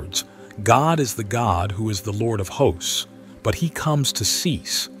other words, God is the God who is the Lord of hosts, but he comes to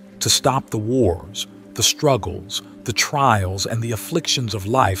cease, to stop the wars, the struggles, the trials, and the afflictions of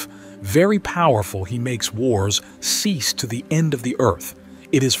life. Very powerful, he makes wars cease to the end of the earth.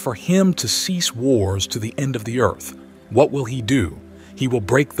 It is for him to cease wars to the end of the earth. What will he do? He will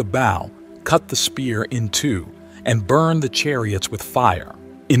break the bow, cut the spear in two, and burn the chariots with fire.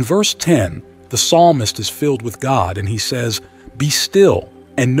 In verse 10, the psalmist is filled with God, and he says, be still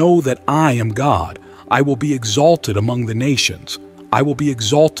and know that I am God. I will be exalted among the nations. I will be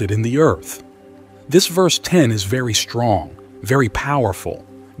exalted in the earth. This verse 10 is very strong, very powerful.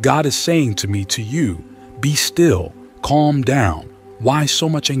 God is saying to me, to you, be still, calm down. Why so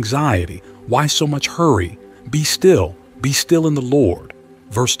much anxiety? Why so much hurry? Be still in the Lord.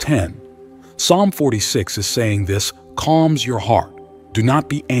 Verse 10. Psalm 46 is saying this calms your heart. Do not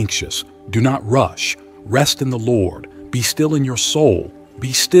be anxious. Do not rush. Rest in the Lord. Be still in your soul.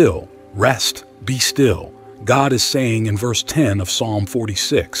 Be still. Rest. Be still. God is saying in verse 10 of Psalm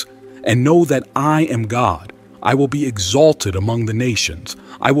 46, and know that I am God. I will be exalted among the nations.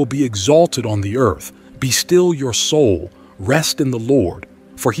 I will be exalted on the earth. Be still your soul. Rest in the Lord,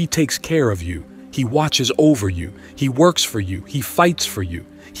 for he takes care of you. He watches over you. He works for you. He fights for you.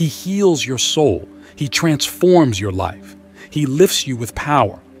 He heals your soul. He transforms your life. He lifts you with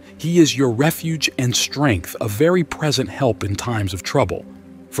power. He is your refuge and strength, a very present help in times of trouble.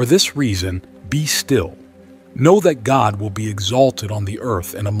 For this reason, be still. Know that God will be exalted on the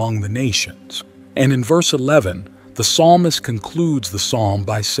earth and among the nations. And in verse 11, the psalmist concludes the psalm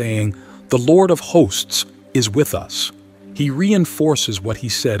by saying, the Lord of hosts is with us. He reinforces what he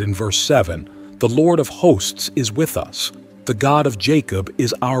said in verse 7, the Lord of hosts is with us. The God of Jacob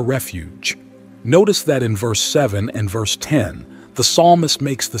is our refuge. Notice that in verse 7 and verse 10, the psalmist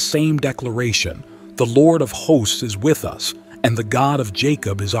makes the same declaration, the Lord of hosts is with us, and the God of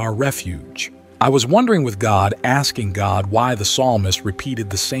Jacob is our refuge. I was wondering with God, asking God why the psalmist repeated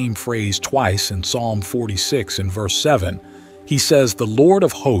the same phrase twice in Psalm 46 in verse 7. He says, the Lord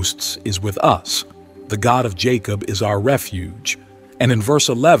of hosts is with us. The God of Jacob is our refuge. And in verse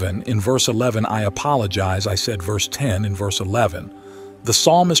 11, I apologize, I said verse 10 in verse 11. The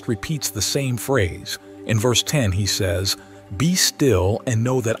psalmist repeats the same phrase. In verse 10 he says, be still and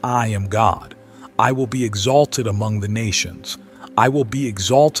know that I am God. I will be exalted among the nations. I will be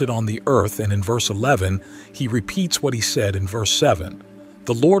exalted on the earth. And in verse 11, he repeats what he said in verse 7.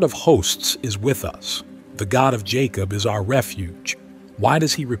 The Lord of hosts is with us. The God of Jacob is our refuge. Why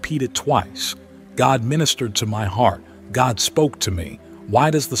does he repeat it twice? God ministered to my heart. God spoke to me. Why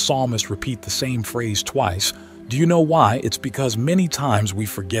does the psalmist repeat the same phrase twice? Do you know why? It's because many times we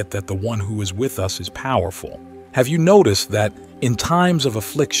forget that the one who is with us is powerful. Have you noticed that in times of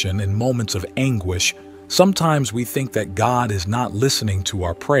affliction, in moments of anguish, sometimes we think that God is not listening to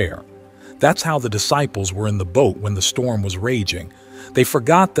our prayer? That's how the disciples were in the boat when the storm was raging. They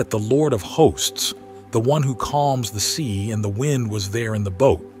forgot that the Lord of hosts, the one who calms the sea and the wind, was there in the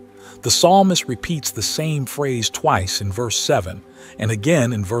boat. The psalmist repeats the same phrase twice in verse 7 and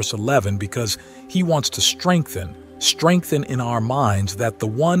again in verse 11 because he wants to strengthen in our minds that the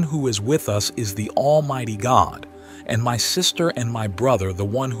one who is with us is the Almighty God. And my sister and my brother, the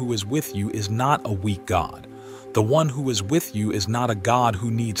one who is with you is not a weak God. The one who is with you is not a God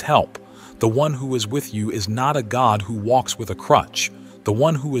who needs help. The one who is with you is not a God who walks with a crutch. The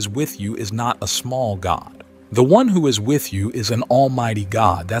one who is with you is not a small God. The one who is with you is an almighty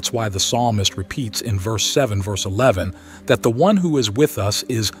God. That's why the psalmist repeats in verse 7, verse 11, that the one who is with us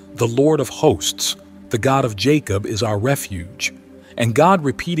is the Lord of hosts. The God of Jacob is our refuge. And God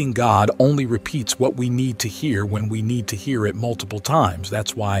repeating God only repeats what we need to hear when we need to hear it multiple times.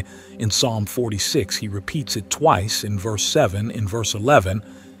 That's why in Psalm 46, he repeats it twice in verse 7, in verse 11.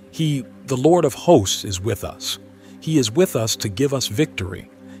 The Lord of hosts is with us. He is with us to give us victory.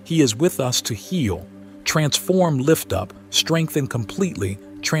 He is with us to heal, transform, lift up, strengthen completely,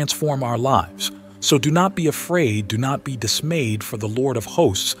 transform our lives. So do not be afraid, do not be dismayed, for the Lord of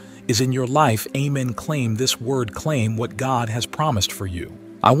hosts is in your life. Amen. Claim this word, claim what God has promised for you.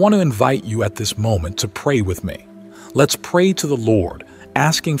 I want to invite you at this moment to pray with me. Let's pray to the Lord,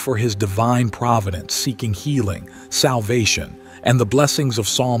 asking for his divine providence, seeking healing, salvation, and the blessings of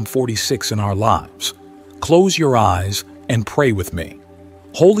Psalm 46 in our lives. Close your eyes and pray with me.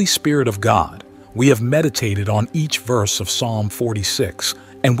 Holy Spirit of God, we have meditated on each verse of Psalm 46,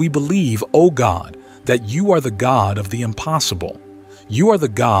 and we believe, O God, that you are the God of the impossible. You are the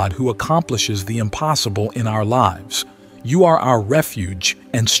God who accomplishes the impossible in our lives. You are our refuge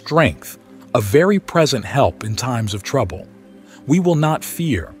and strength, a very present help in times of trouble. We will not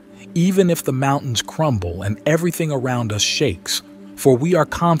fear, even if the mountains crumble and everything around us shakes, for we are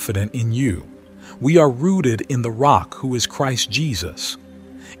confident in you. We are rooted in the rock who is Christ Jesus.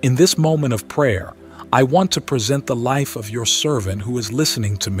 In this moment of prayer, I want to present the life of your servant who is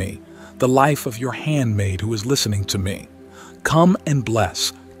listening to me, the life of your handmaid who is listening to me. Come and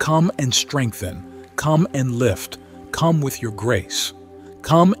bless, come and strengthen, come and lift, come with your grace.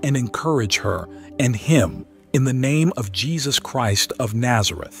 Come and encourage her and him in the name of Jesus Christ of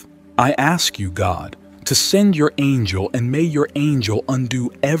Nazareth. I ask you, God, to send your angel, and may your angel undo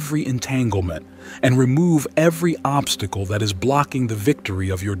every entanglement and remove every obstacle that is blocking the victory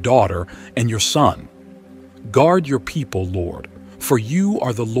of your daughter and your son. Guard your people, Lord, for you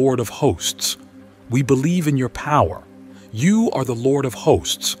are the Lord of hosts. We believe in your power. You are the Lord of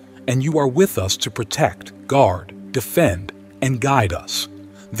hosts, and you are with us to protect, guard, defend, and guide us.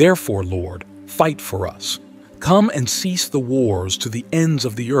 Therefore, Lord, fight for us. Come and cease the wars to the ends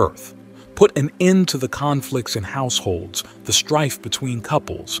of the earth. Put an end to the conflicts in households, the strife between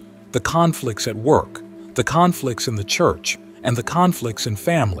couples, the conflicts at work, the conflicts in the church, and the conflicts in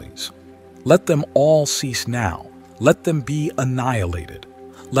families. Let them all cease now. Let them be annihilated.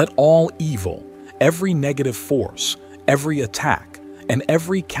 Let all evil, every negative force, every attack, and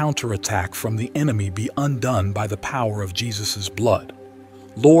every counterattack from the enemy be undone by the power of Jesus' blood.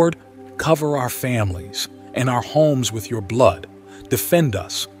 Lord, cover our families and our homes with your blood. Defend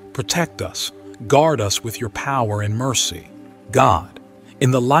us, protect us, guard us with your power and mercy. God,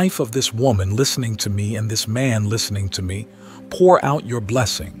 in the life of this woman listening to me and this man listening to me, pour out your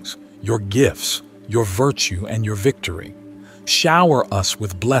blessings, your gifts, your virtue, and your victory. Shower us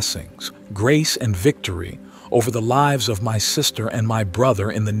with blessings, grace, and victory over the lives of my sister and my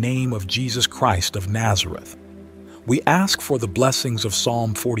brother in the name of Jesus Christ of Nazareth. We ask for the blessings of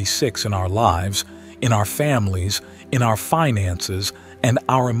Psalm 46 in our lives, in our families, in our finances, and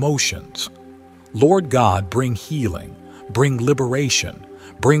our emotions. Lord God, bring healing, bring liberation,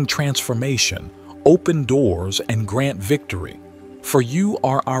 bring transformation, open doors, and grant victory. For you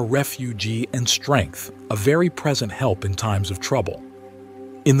are our refuge and strength, a very present help in times of trouble.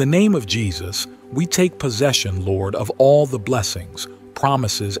 In the name of Jesus, we take possession, Lord, of all the blessings,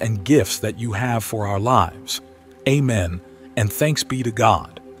 promises, and gifts that you have for our lives. Amen, and thanks be to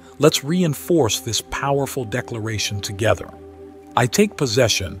God. Let's reinforce this powerful declaration together. I take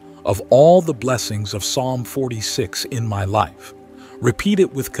possession of all the blessings of Psalm 46 in my life. Repeat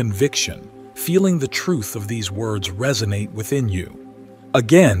it with conviction, feeling the truth of these words resonate within you.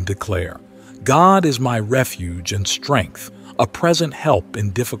 Again, declare, God is my refuge and strength, a present help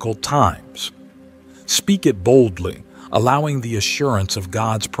in difficult times. Speak it boldly, allowing the assurance of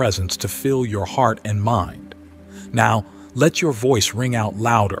God's presence to fill your heart and mind. Now, let your voice ring out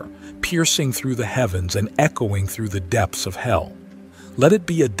louder, piercing through the heavens and echoing through the depths of hell. Let it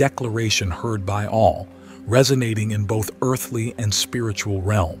be a declaration heard by all, resonating in both earthly and spiritual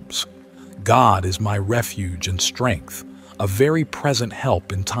realms. God is my refuge and strength, a very present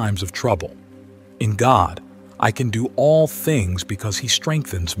help in times of trouble. In God, I can do all things because He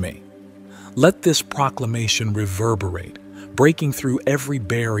strengthens me. Let this proclamation reverberate, breaking through every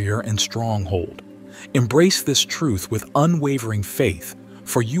barrier and stronghold. Embrace this truth with unwavering faith,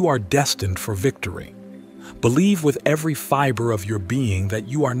 for you are destined for victory. Believe with every fiber of your being that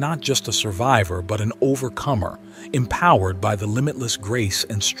you are not just a survivor but an overcomer, empowered by the limitless grace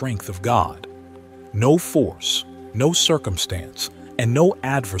and strength of God. No force, no circumstance, and no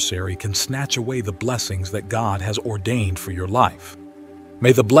adversary can snatch away the blessings that God has ordained for your life.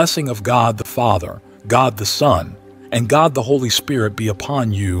 May the blessing of God the Father, God the Son, and God the Holy Spirit be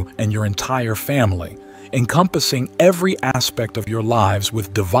upon you and your entire family, encompassing every aspect of your lives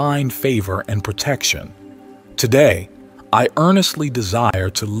with divine favor and protection. Today, I earnestly desire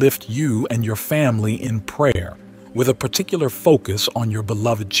to lift you and your family in prayer, with a particular focus on your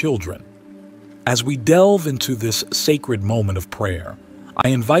beloved children. As we delve into this sacred moment of prayer, I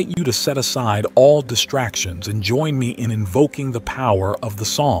invite you to set aside all distractions and join me in invoking the power of the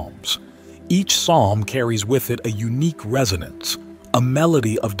Psalms. Each psalm carries with it a unique resonance, a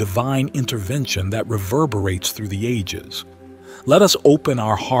melody of divine intervention that reverberates through the ages. Let us open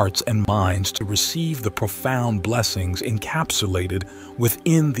our hearts and minds to receive the profound blessings encapsulated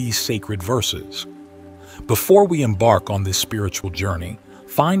within these sacred verses. Before we embark on this spiritual journey,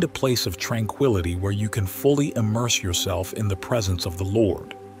 find a place of tranquility where you can fully immerse yourself in the presence of the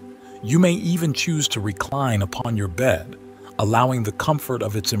Lord. You may even choose to recline upon your bed, allowing the comfort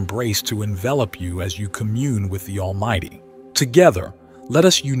of its embrace to envelop you as you commune with the Almighty. Together, let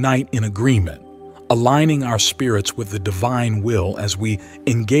us unite in agreement, aligning our spirits with the divine will as we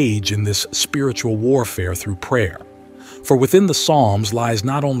engage in this spiritual warfare through prayer. For within the Psalms lies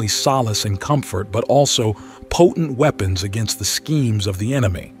not only solace and comfort, but also potent weapons against the schemes of the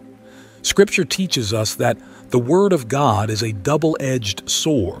enemy. Scripture teaches us that the Word of God is a double-edged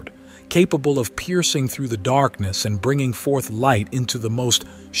sword, capable of piercing through the darkness and bringing forth light into the most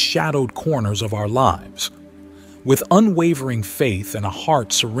shadowed corners of our lives. With unwavering faith and a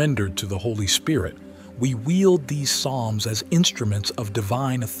heart surrendered to the Holy Spirit, we wield these psalms as instruments of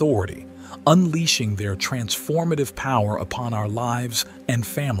divine authority, unleashing their transformative power upon our lives and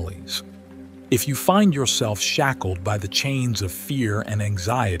families. If you find yourself shackled by the chains of fear and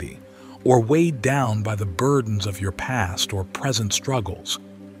anxiety, or weighed down by the burdens of your past or present struggles,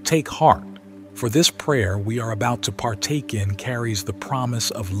 take heart, for this prayer we are about to partake in carries the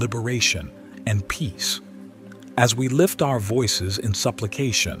promise of liberation and peace. As we lift our voices in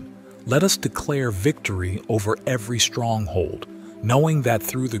supplication, let us declare victory over every stronghold, knowing that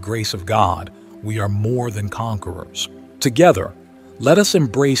through the grace of God, we are more than conquerors. Together, let us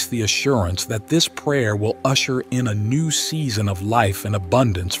embrace the assurance that this prayer will usher in a new season of life and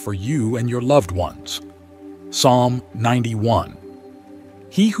abundance for you and your loved ones. Psalm 91.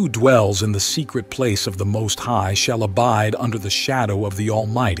 He who dwells in the secret place of the Most High shall abide under the shadow of the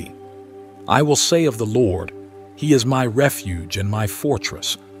Almighty. I will say of the Lord, He is my refuge and my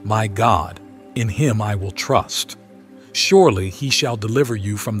fortress, my God, in Him I will trust. Surely He shall deliver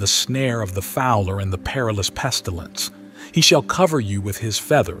you from the snare of the fowler and the perilous pestilence. He shall cover you with His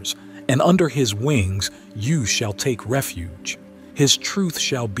feathers, and under His wings you shall take refuge. His truth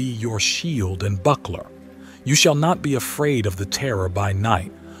shall be your shield and buckler. You shall not be afraid of the terror by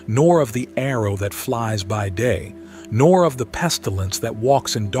night, nor of the arrow that flies by day, nor of the pestilence that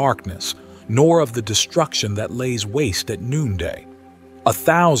walks in darkness, nor of the destruction that lays waste at noonday.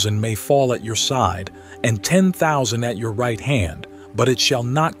 1,000 may fall at your side, and 10,000 at your right hand, but it shall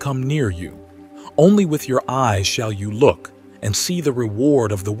not come near you. Only with your eyes shall you look, and see the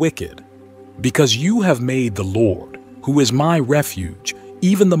reward of the wicked. Because you have made the Lord, who is my refuge,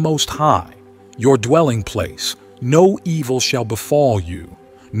 even the Most High, your dwelling place, no evil shall befall you,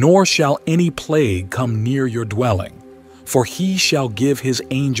 nor shall any plague come near your dwelling. For He shall give His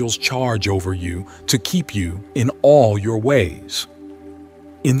angels charge over you to keep you in all your ways.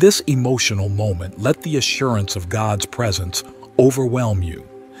 In this emotional moment, let the assurance of God's presence overwhelm you.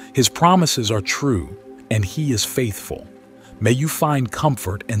 His promises are true, and He is faithful. May you find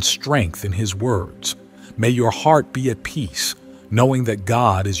comfort and strength in His words. May your heart be at peace, knowing that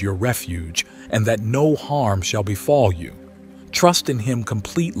God is your refuge and that no harm shall befall you. Trust in Him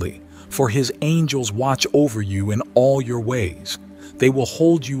completely, for His angels watch over you in all your ways. They will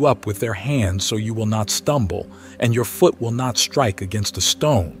hold you up with their hands so you will not stumble, and your foot will not strike against a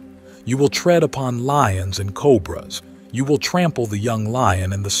stone. You will tread upon lions and cobras. You will trample the young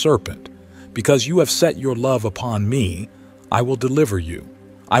lion and the serpent. Because you have set your love upon me, I will deliver you.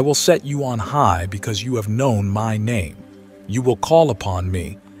 I will set you on high because you have known my name. You will call upon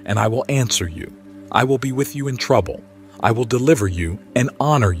me, and I will answer you. I will be with you in trouble. I will deliver you and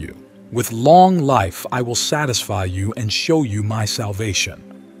honor you. With long life I will satisfy you and show you my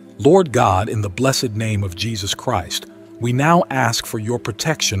salvation. Lord God, in the blessed name of Jesus Christ, we now ask for your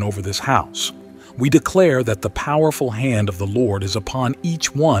protection over this house. We declare that the powerful hand of the Lord is upon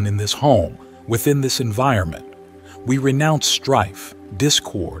each one in this home, within this environment. We renounce strife,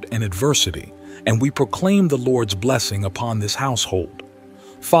 discord, and adversity, and we proclaim the Lord's blessing upon this household.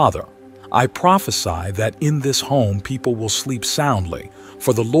 Father, I prophesy that in this home people will sleep soundly,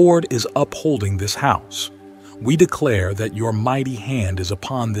 for the Lord is upholding this house. We declare that your mighty hand is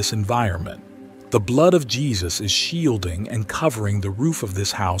upon this environment. The blood of Jesus is shielding and covering the roof of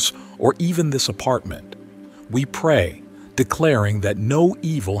this house or even this apartment. We pray, declaring that no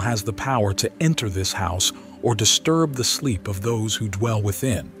evil has the power to enter this house or disturb the sleep of those who dwell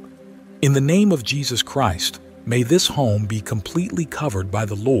within. In the name of Jesus Christ, may this home be completely covered by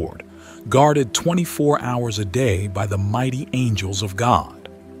the Lord, guarded 24 hours a day by the mighty angels of God.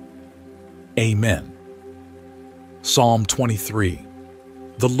 Amen. Psalm 23.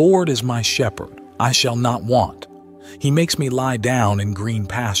 The Lord is my shepherd, I shall not want. He makes me lie down in green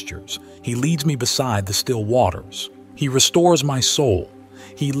pastures. He leads me beside the still waters. He restores my soul.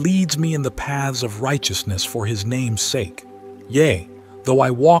 He leads me in the paths of righteousness for his name's sake. Yea, though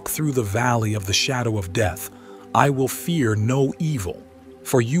I walk through the valley of the shadow of death, I will fear no evil,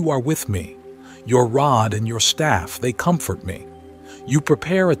 for you are with me. Your rod and your staff, they comfort me. You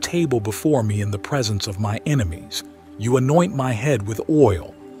prepare a table before me in the presence of my enemies. You anoint my head with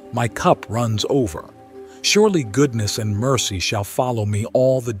oil. My cup runs over. Surely goodness and mercy shall follow me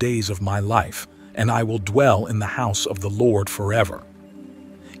all the days of my life, and I will dwell in the house of the Lord forever.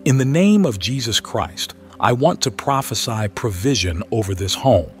 In the name of Jesus Christ, I want to prophesy provision over this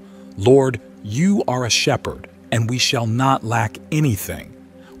home. Lord, you are a shepherd, and we shall not lack anything.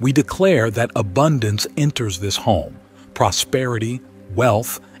 We declare that abundance enters this home, prosperity,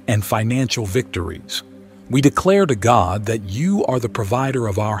 wealth, and financial victories. We declare to God that you are the provider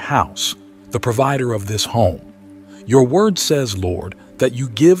of our house, the provider of this home. Your word says, Lord, that you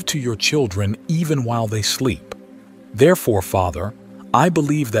give to your children even while they sleep. Therefore, Father, I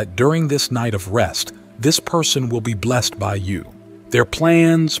believe that during this night of rest, this person will be blessed by you. Their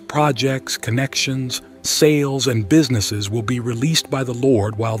plans, projects, connections, sales, and businesses will be released by the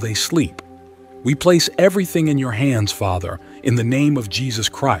Lord while they sleep. We place everything in your hands, Father, in the name of Jesus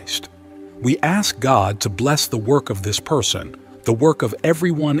Christ. We ask God to bless the work of this person, the work of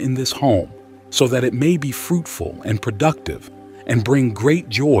everyone in this home, so that it may be fruitful and productive and bring great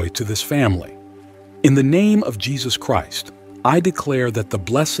joy to this family. In the name of Jesus Christ, I declare that the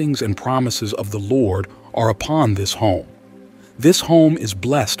blessings and promises of the Lord are upon this home. This home is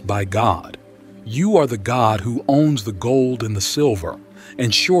blessed by God. You are the God who owns the gold and the silver,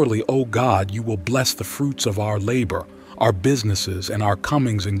 and surely, O God, you will bless the fruits of our labor, our businesses, and our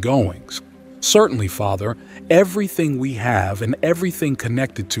comings and goings. Certainly, Father, everything we have and everything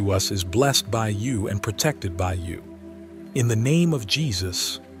connected to us is blessed by you and protected by you. In the name of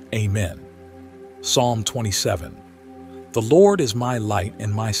Jesus, amen. Psalm 27. The Lord is my light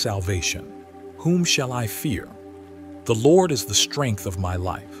and my salvation. Whom shall I fear? The Lord is the strength of my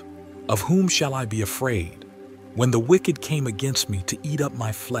life. Of whom shall I be afraid? When the wicked came against me to eat up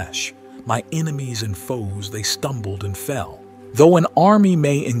my flesh, my enemies and foes, they stumbled and fell. Though an army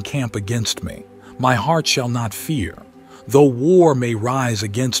may encamp against me, my heart shall not fear. Though war may rise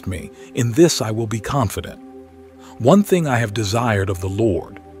against me, in this I will be confident. One thing I have desired of the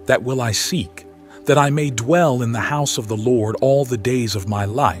Lord, that will I seek, that I may dwell in the house of the Lord all the days of my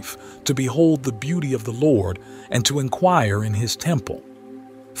life, to behold the beauty of the Lord, and to inquire in his temple.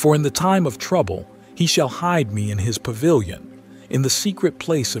 For in the time of trouble he shall hide me in his pavilion. In the secret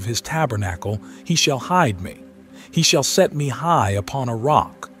place of his tabernacle he shall hide me. He shall set me high upon a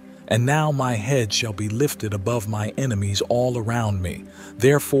rock. And now my head shall be lifted above my enemies all around me.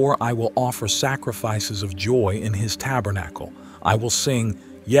 Therefore I will offer sacrifices of joy in his tabernacle. I will sing,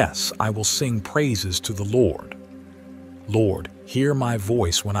 yes, I will sing praises to the Lord. Lord, hear my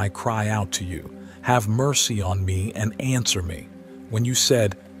voice when I cry out to you. Have mercy on me and answer me. When you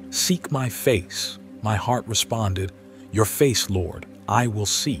said, seek my face, my heart responded, your face, Lord, I will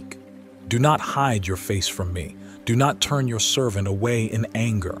seek. Do not hide your face from me. Do not turn your servant away in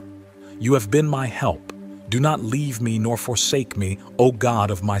anger. You have been my help. Do not leave me nor forsake me, O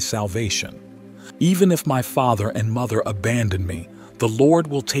God of my salvation. Even if my father and mother abandon me, the Lord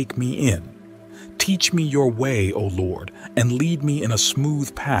will take me in. Teach me your way, O Lord, and lead me in a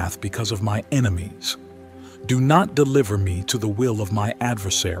smooth path because of my enemies. Do not deliver me to the will of my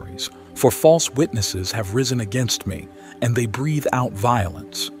adversaries, for false witnesses have risen against me, and they breathe out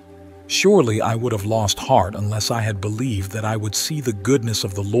violence. Surely I would have lost heart unless I had believed that I would see the goodness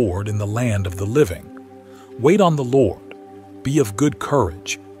of the Lord in the land of the living. Wait on the Lord, be of good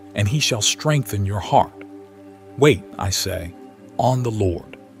courage, and he shall strengthen your heart. Wait, I say, on the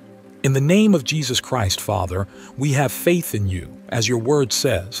Lord. In the name of Jesus Christ, Father, we have faith in you, as your word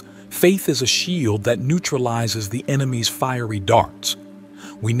says, Faith is a shield that neutralizes the enemy's fiery darts.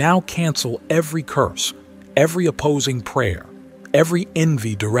 We now cancel every curse, every opposing prayer, every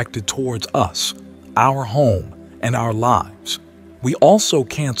envy directed towards us, our home, and our lives. We also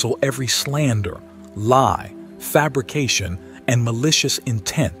cancel every slander, lie, fabrication, and malicious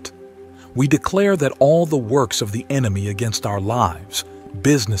intent. We declare that all the works of the enemy against our lives,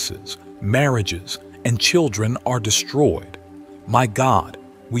 businesses, marriages, and children are destroyed. My God,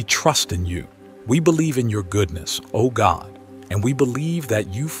 we trust in you. We believe in your goodness, O God, and we believe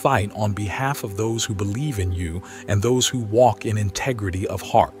that you fight on behalf of those who believe in you and those who walk in integrity of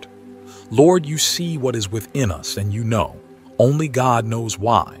heart. Lord, you see what is within us, and you know. Only God knows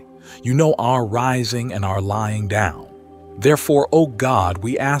why. You know our rising and our lying down. Therefore, O God,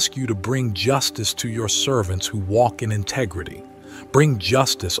 we ask you to bring justice to your servants who walk in integrity. Bring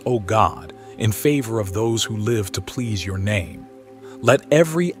justice, O God, in favor of those who live to please your name. Let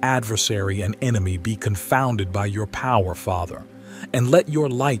every adversary and enemy be confounded by your power, Father, and let your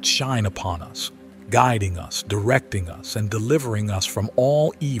light shine upon us, guiding us, directing us, and delivering us from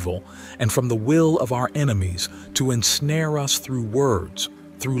all evil and from the will of our enemies to ensnare us through words,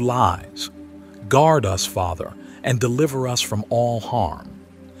 through lies. Guard us, Father, and deliver us from all harm.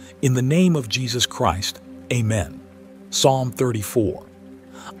 In the name of Jesus Christ, amen. Psalm 34.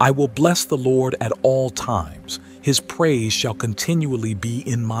 I will bless the Lord at all times. His praise shall continually be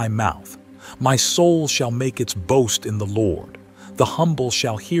in my mouth. My soul shall make its boast in the Lord. The humble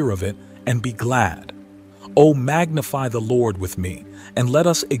shall hear of it and be glad. O magnify the Lord with me, and let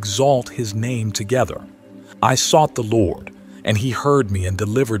us exalt his name together. I sought the Lord, and he heard me and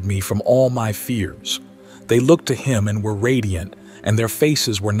delivered me from all my fears. They looked to him and were radiant, and their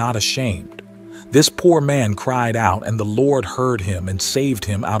faces were not ashamed. This poor man cried out, and the Lord heard him and saved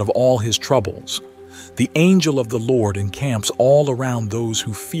him out of all his troubles. The angel of the Lord encamps all around those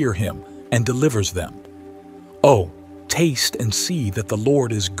who fear him and delivers them. Oh, taste and see that the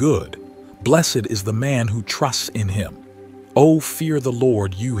Lord is good. Blessed is the man who trusts in him. Oh, fear the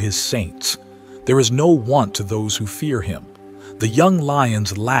Lord, you his saints. There is no want to those who fear him. The young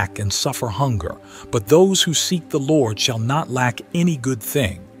lions lack and suffer hunger, but those who seek the Lord shall not lack any good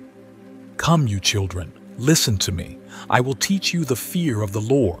thing. Come, you children, listen to me. I will teach you the fear of the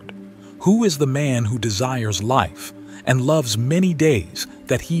Lord. Who is the man who desires life and loves many days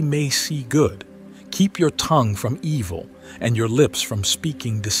that he may see good? Keep your tongue from evil and your lips from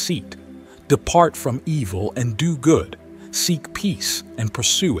speaking deceit. Depart from evil and do good. Seek peace and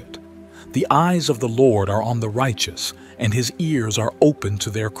pursue it. The eyes of the Lord are on the righteous, and his ears are open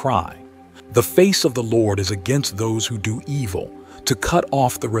to their cry. The face of the Lord is against those who do evil, to cut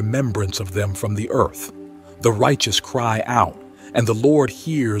off the remembrance of them from the earth. The righteous cry out, and the Lord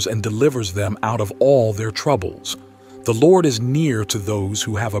hears and delivers them out of all their troubles. The Lord is near to those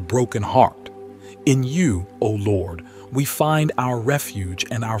who have a broken heart. In you, O Lord, we find our refuge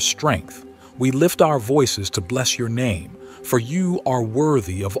and our strength. We lift our voices to bless your name, for you are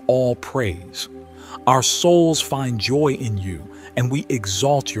worthy of all praise. Our souls find joy in you, and we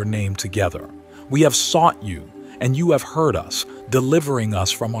exalt your name together. We have sought you, and you have heard us, delivering us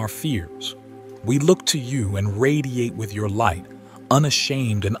from our fears. We look to you and radiate with your light,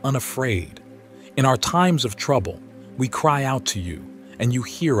 unashamed and unafraid. In our times of trouble, we cry out to you, and you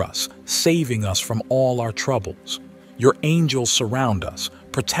hear us, saving us from all our troubles. Your angels surround us,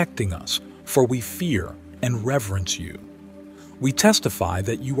 protecting us, for we fear and reverence you. We testify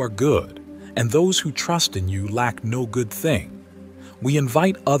that you are good, and those who trust in you lack no good thing. We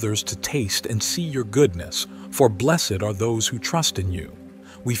invite others to taste and see your goodness, for blessed are those who trust in you.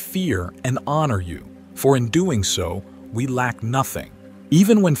 We fear and honor you, for in doing so, we lack nothing.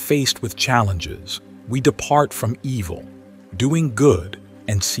 Even when faced with challenges, we depart from evil, doing good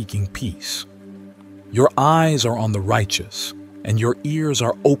and seeking peace. Your eyes are on the righteous, and your ears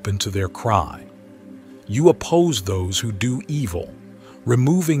are open to their cry. You oppose those who do evil,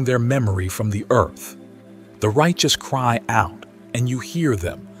 removing their memory from the earth. The righteous cry out, and you hear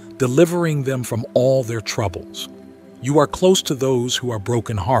them, delivering them from all their troubles. You are close to those who are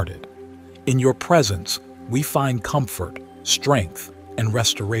brokenhearted. In your presence, we find comfort, strength, and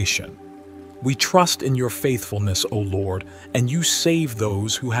restoration. We trust in your faithfulness, O Lord, and you save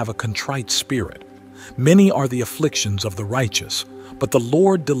those who have a contrite spirit. Many are the afflictions of the righteous, but the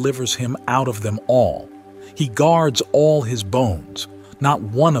Lord delivers him out of them all. He guards all his bones, not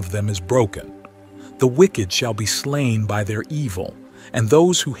one of them is broken. The wicked shall be slain by their evil, and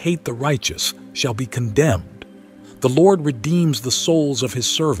those who hate the righteous shall be condemned. The Lord redeems the souls of his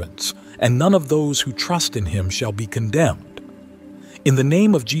servants, and none of those who trust in him shall be condemned. In the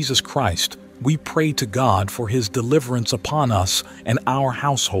name of Jesus Christ, We pray to God for His deliverance upon us and our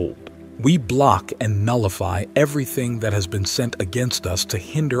household. We block and nullify everything that has been sent against us to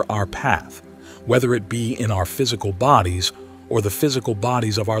hinder our path, whether it be in our physical bodies or the physical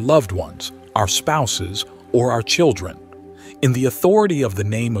bodies of our loved ones, our spouses, or our children. In the authority of the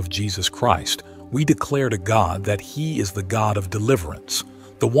name of Jesus Christ, we declare to God that He is the God of deliverance,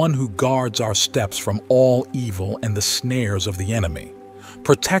 the one who guards our steps from all evil and the snares of the enemy.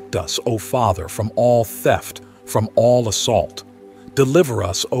 Protect us, O Father, from all theft, from all assault. Deliver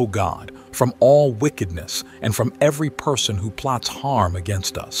us, O God, from all wickedness and from every person who plots harm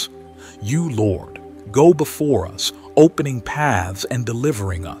against us. You, Lord, go before us, opening paths and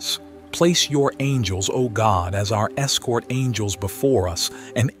delivering us. Place your angels, O God, as our escort angels before us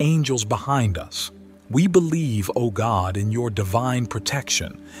and angels behind us. We believe, O God, in your divine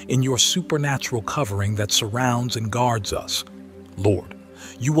protection, in your supernatural covering that surrounds and guards us. Lord,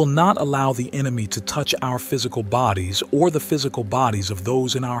 you will not allow the enemy to touch our physical bodies or the physical bodies of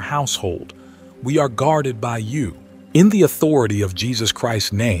those in our household. We are guarded by you. In the authority of Jesus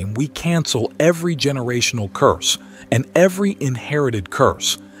Christ's name, we cancel every generational curse and every inherited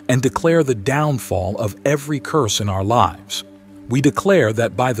curse and declare the downfall of every curse in our lives. We declare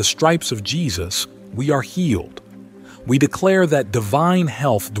that by the stripes of Jesus, we are healed. We declare that divine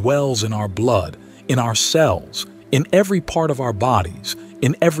health dwells in our blood, in our cells, in every part of our bodies,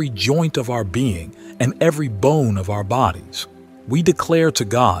 in every joint of our being, and every bone of our bodies. We declare to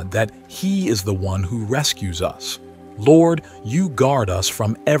God that He is the one who rescues us. Lord, you guard us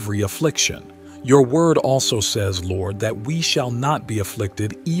from every affliction. Your word also says, Lord, that we shall not be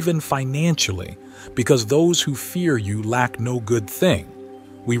afflicted even financially, because those who fear you lack no good thing.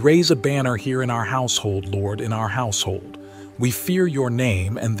 We raise a banner here in our household, Lord, in our household. We fear your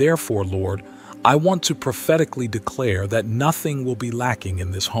name, and therefore, Lord, I want to prophetically declare that nothing will be lacking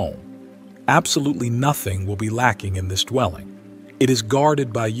in this home. Absolutely nothing will be lacking in this dwelling. It is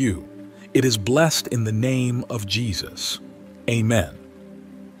guarded by you. It is blessed in the name of Jesus. Amen.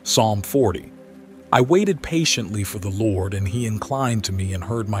 Psalm 40. I waited patiently for the Lord, and He inclined to me and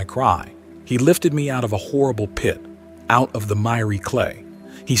heard my cry. He lifted me out of a horrible pit, out of the miry clay.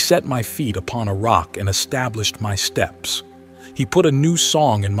 He set my feet upon a rock and established my steps. He put a new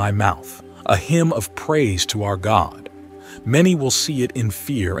song in my mouth, a hymn of praise to our God. Many will see it in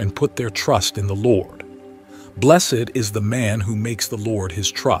fear and put their trust in the Lord. Blessed is the man who makes the Lord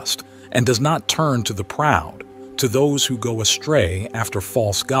his trust and does not turn to the proud, to those who go astray after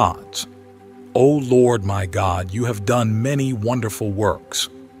false gods. O Lord my God, you have done many wonderful works.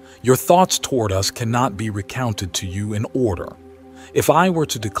 Your thoughts toward us cannot be recounted to you in order. If I were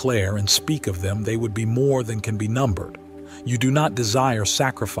to declare and speak of them, they would be more than can be numbered. You do not desire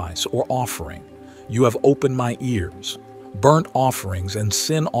sacrifice or offering. You have opened my ears. Burnt offerings and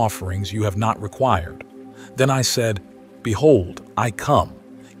sin offerings you have not required. Then I said, Behold, I come.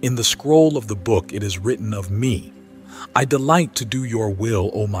 In the scroll of the book it is written of me. I delight to do your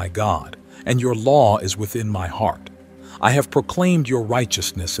will, O my God, and your law is within my heart. I have proclaimed your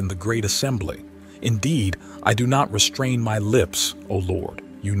righteousness in the great assembly. Indeed, I do not restrain my lips, O Lord,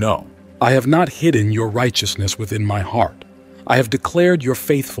 you know. I have not hidden your righteousness within my heart. I have declared your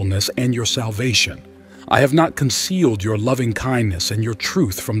faithfulness and your salvation. I have not concealed your loving kindness and your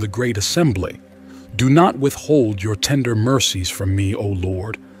truth from the great assembly. Do not withhold your tender mercies from me, O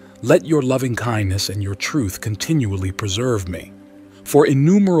Lord. Let your loving kindness and your truth continually preserve me. For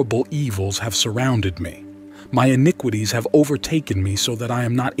innumerable evils have surrounded me. My iniquities have overtaken me so that I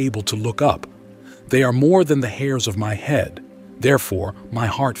am not able to look up. They are more than the hairs of my head. Therefore, my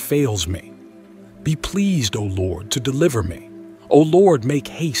heart fails me. Be pleased, O Lord, to deliver me. O Lord, make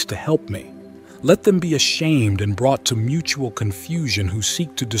haste to help me. Let them be ashamed and brought to mutual confusion who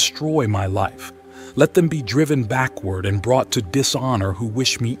seek to destroy my life. Let them be driven backward and brought to dishonor who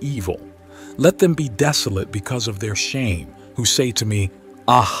wish me evil. Let them be desolate because of their shame, who say to me,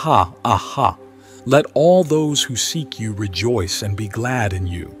 Aha, aha. Let all those who seek you rejoice and be glad in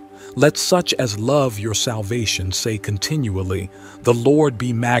you. Let such as love your salvation say continually, The Lord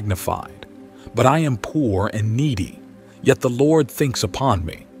be magnified. But I am poor and needy, yet the Lord thinks upon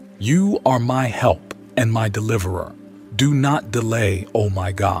me. You are my help and my deliverer. Do not delay, O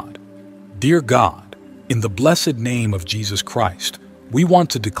my God. Dear God, in the blessed name of Jesus Christ, we want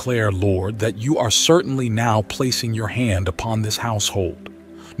to declare, Lord, that you are certainly now placing your hand upon this household.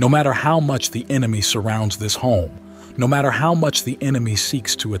 No matter how much the enemy surrounds this home, no matter how much the enemy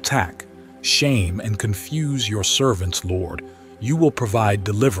seeks to attack, shame, and confuse your servants, Lord, you will provide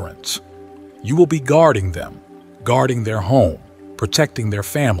deliverance. You will be guarding them, guarding their home, protecting their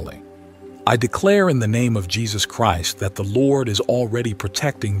family. I declare in the name of Jesus Christ that the Lord is already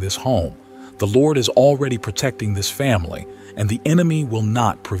protecting this home. The Lord is already protecting this family, and the enemy will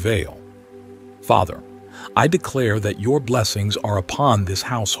not prevail. Father, I declare that your blessings are upon this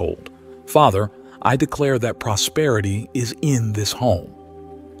household. Father, I declare that prosperity is in this home.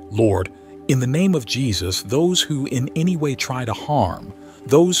 Lord, in the name of Jesus, those who in any way try to harm,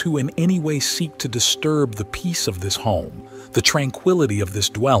 those who in any way seek to disturb the peace of this home, the tranquility of this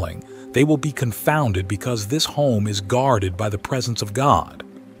dwelling, they will be confounded because this home is guarded by the presence of God.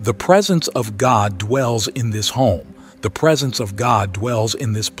 The presence of God dwells in this home. The presence of God dwells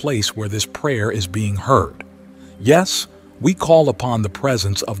in this place where this prayer is being heard. Yes, we call upon the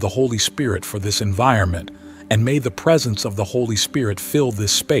presence of the Holy Spirit for this environment, and may the presence of the Holy Spirit fill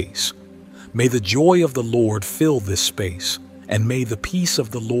this space. May the joy of the Lord fill this space, and may the peace of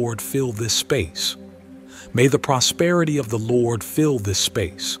the Lord fill this space. May the prosperity of the Lord fill this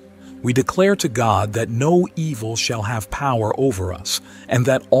space. We declare to God that no evil shall have power over us, and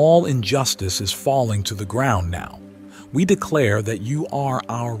that all injustice is falling to the ground now. We declare that you are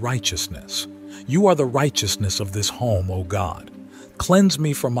our righteousness. You are the righteousness of this home, O God. Cleanse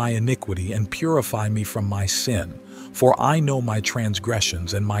me from my iniquity and purify me from my sin, for I know my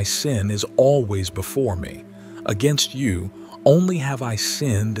transgressions and my sin is always before me. Against you only have I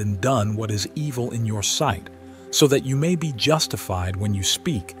sinned and done what is evil in your sight, so that you may be justified when you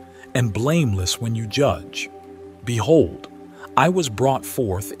speak and blameless when you judge. Behold, I was brought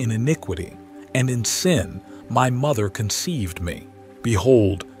forth in iniquity, and in sin my mother conceived me.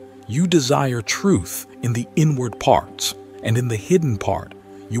 Behold, you desire truth in the inward parts, and in the hidden part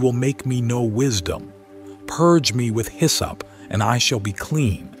you will make me know wisdom. Purge me with hyssop, and I shall be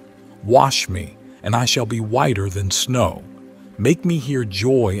clean. Wash me, and I shall be whiter than snow. Make me hear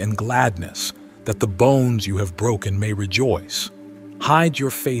joy and gladness, that the bones you have broken may rejoice. Hide your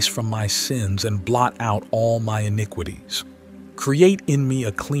face from my sins and blot out all my iniquities. Create in me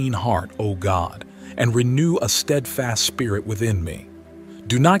a clean heart, O God, and renew a steadfast spirit within me.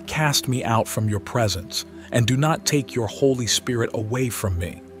 Do not cast me out from your presence, and do not take your Holy Spirit away from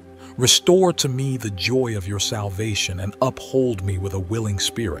me. Restore to me the joy of your salvation and uphold me with a willing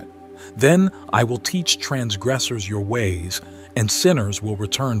spirit. Then I will teach transgressors your ways, and sinners will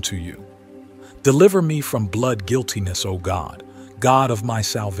return to you. Deliver me from blood guiltiness, O God, God of my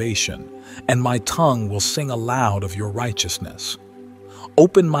salvation, and my tongue will sing aloud of your righteousness.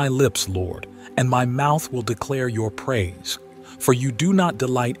 Open my lips, Lord, and my mouth will declare your praise. For you do not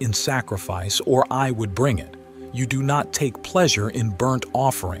delight in sacrifice, or I would bring it. You do not take pleasure in burnt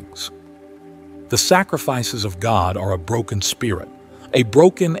offerings. The sacrifices of God are a broken spirit. A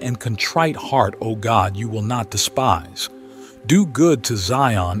broken and contrite heart, O God, you will not despise. Do good to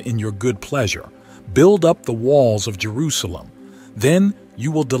Zion in your good pleasure. Build up the walls of Jerusalem. Then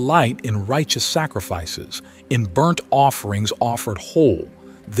you will delight in righteous sacrifices, in burnt offerings offered whole.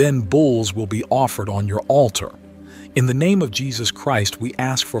 Then bulls will be offered on your altar. In the name of Jesus Christ, we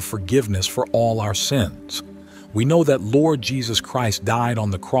ask for forgiveness for all our sins. We know that Lord Jesus Christ died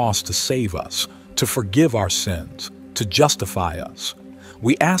on the cross to save us, to forgive our sins, to justify us.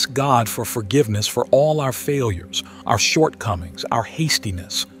 We ask God for forgiveness for all our failures, our shortcomings, our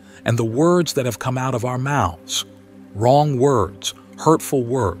hastiness, and the words that have come out of our mouths. Wrong words, hurtful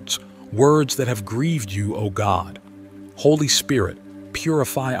words, words that have grieved you, O God. Holy Spirit,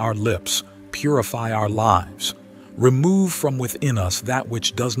 purify our lips, purify our lives. Remove from within us that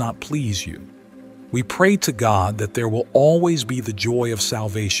which does not please you. We pray to God that there will always be the joy of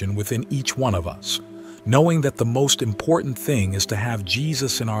salvation within each one of us, knowing that the most important thing is to have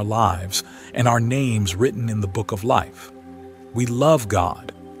Jesus in our lives and our names written in the book of life. We love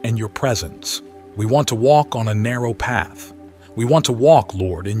God and your presence. We want to walk on a narrow path. We want to walk,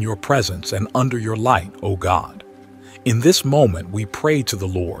 Lord, in your presence and under your light, O God. In this moment, we pray to the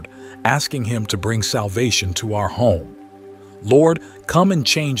Lord, asking him to bring salvation to our home. Lord, come and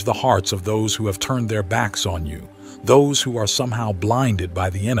change the hearts of those who have turned their backs on you, those who are somehow blinded by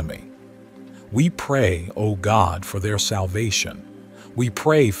the enemy. We pray, O God, for their salvation. We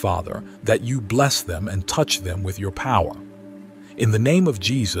pray, Father, that you bless them and touch them with your power. In the name of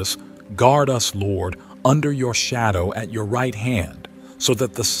Jesus, guard us, Lord, under your shadow at your right hand, so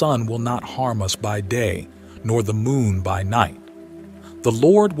that the sun will not harm us by day, nor the moon by night. The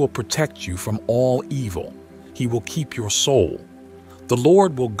Lord will protect you from all evil. He will keep your soul. The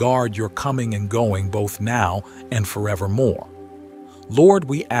Lord will guard your coming and going both now and forevermore. Lord,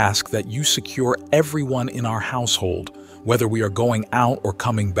 we ask that you secure everyone in our household, whether we are going out or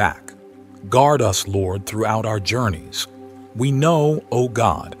coming back. Guard us, Lord, throughout our journeys. We know, O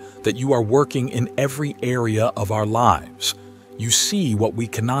God, that you are working in every area of our lives. You see what we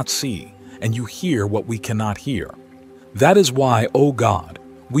cannot see, and you hear what we cannot hear. That is why, O God,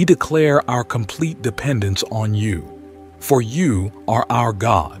 We declare our complete dependence on you. For you are our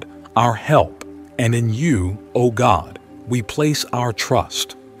God, our help, and in you, O God, we place our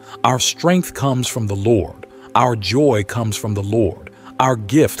trust. Our strength comes from the Lord, our joy comes from the Lord, our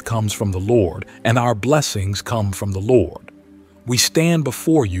gift comes from the Lord, and our blessings come from the Lord. We stand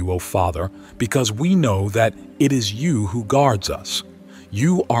before you, O Father, because we know that it is you who guards us.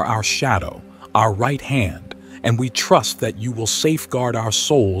 You are our shadow, our right hand, and we trust that you will safeguard our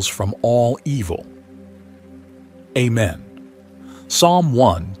souls from all evil. Amen. Psalm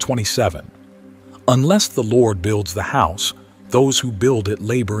 1:27. Unless the Lord builds the house, those who build it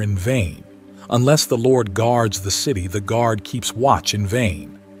labor in vain. Unless the Lord guards the city, the guard keeps watch in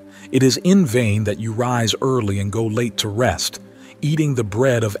vain. It is in vain that you rise early and go late to rest, eating the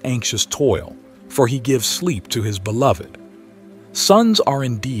bread of anxious toil, for he gives sleep to his beloved. Sons are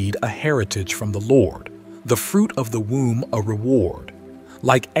indeed a heritage from the Lord, the fruit of the womb a reward.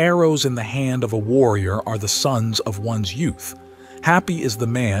 Like arrows in the hand of a warrior are the sons of one's youth. Happy is the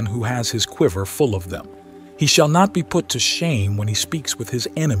man who has his quiver full of them. He shall not be put to shame when he speaks with his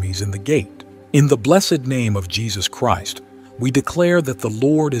enemies in the gate. In the blessed name of Jesus Christ, we declare that the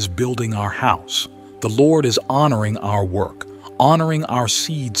Lord is building our house. The Lord is honoring our work, honoring our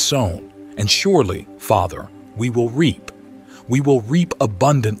seed sown, and surely, Father, we will reap. We will reap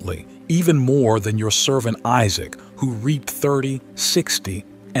abundantly, even more than your servant Isaac, who reaped 30, 60,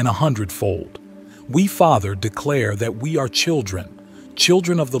 and 100-fold. We, Father, declare that we are children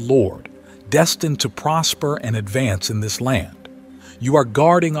of the Lord, destined to prosper and advance in this land. You are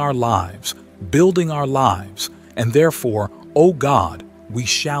guarding our lives, building our lives, and therefore, O God, we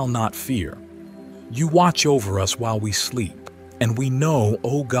shall not fear. You watch over us while we sleep, and we know,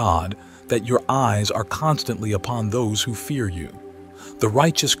 O God, that your eyes are constantly upon those who fear you. The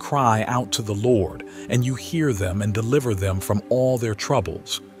righteous cry out to the Lord, and you hear them and deliver them from all their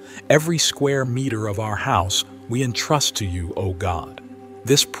troubles. Every square meter of our house we entrust to you, O God.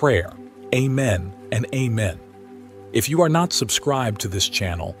 This prayer, amen and amen. If you are not subscribed to this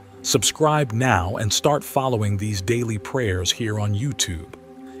channel, subscribe now and start following these daily prayers here on YouTube.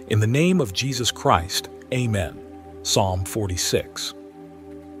 In the name of Jesus Christ, amen. Psalm 46.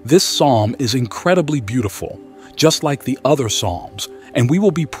 This psalm is incredibly beautiful, just like the other psalms, and we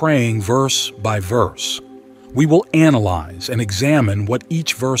will be praying verse by verse. We will analyze and examine what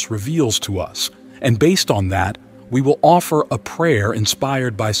each verse reveals to us, and based on that, we will offer a prayer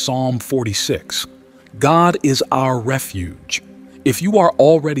inspired by Psalm 46. God is our refuge. If you are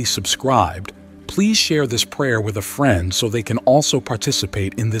already subscribed, please share this prayer with a friend so they can also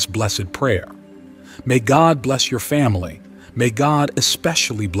participate in this blessed prayer. May God bless your family. May God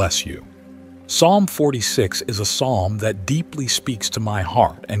especially bless you. Psalm 46 is a psalm that deeply speaks to my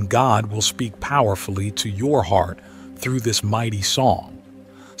heart, and God will speak powerfully to your heart through this mighty song.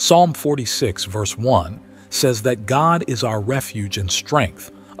 Psalm 46 verse 1 says that God is our refuge and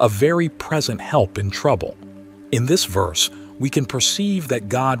strength, a very present help in trouble. In this verse, we can perceive that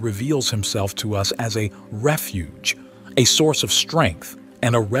God reveals himself to us as a refuge, a source of strength,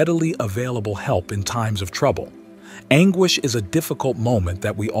 and a readily available help in times of trouble. Anguish is a difficult moment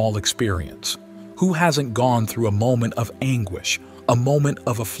that we all experience. Who hasn't gone through a moment of anguish, a moment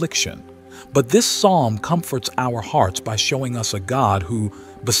of affliction? But this psalm comforts our hearts by showing us a God who,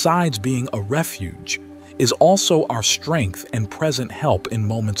 besides being a refuge, is also our strength and present help in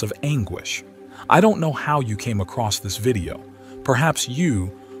moments of anguish. I don't know how you came across this video. Perhaps you,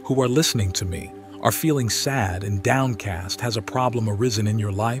 who are listening to me, are feeling sad and downcast. Has a problem arisen in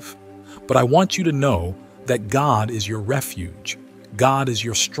your life? But I want you to know that God is your refuge. God is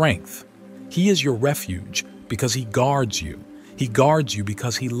your strength. He is your refuge because he guards you. He guards you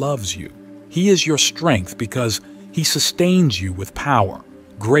because he loves you. He is your strength because he sustains you with power,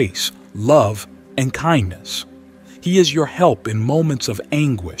 grace, love, and kindness. He is your help in moments of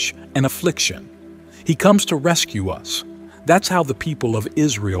anguish and affliction. He comes to rescue us. That's how the people of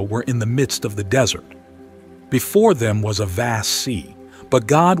Israel were in the midst of the desert. Before them was a vast sea, but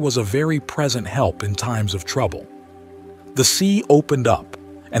God was a very present help in times of trouble. The sea opened up,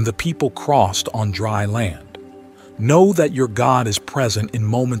 and the people crossed on dry land. Know that your God is present in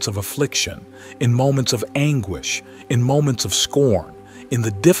moments of affliction, in moments of anguish, in moments of scorn, in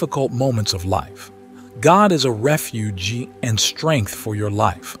the difficult moments of life. God is a refuge and strength for your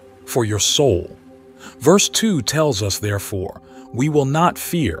life, for your soul. Verse 2 tells us, therefore, we will not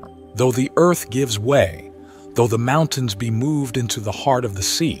fear, though the earth gives way, though the mountains be moved into the heart of the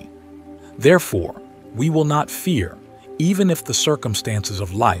sea. Therefore, we will not fear, even if the circumstances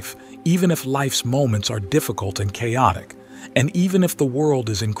of life, even if life's moments are difficult and chaotic, and even if the world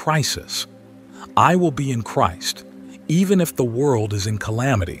is in crisis. I will be in Christ. Even if the world is in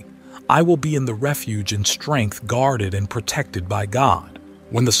calamity, I will be in the refuge and strength, guarded and protected by God.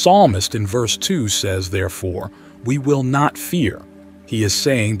 When the psalmist in verse 2 says, therefore, we will not fear, he is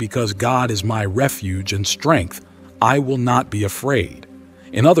saying, because God is my refuge and strength, I will not be afraid.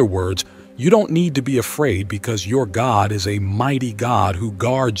 In other words, you don't need to be afraid because your God is a mighty God who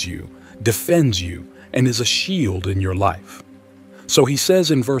guards you, defends you, and is a shield in your life. So he says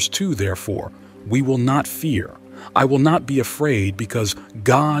in verse 2, therefore, we will not fear. I will not be afraid because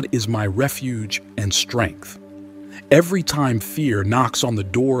God is my refuge and strength. Every time fear knocks on the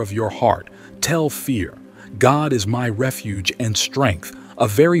door of your heart, tell fear, God is my refuge and strength, a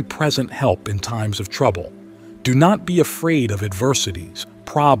very present help in times of trouble. Do not be afraid of adversities,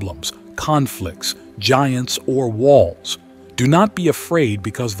 problems, conflicts, giants, or walls. Do not be afraid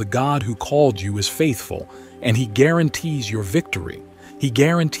because the God who called you is faithful, and he guarantees your victory. He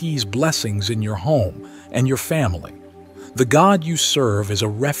guarantees blessings in your home and your family. The God you serve is a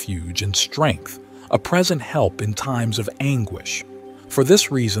refuge and strength, a present help in times of anguish. For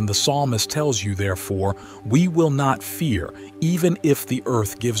this reason, the psalmist tells you, therefore, we will not fear, even if the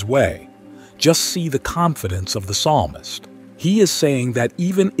earth gives way. Just see the confidence of the psalmist. He is saying that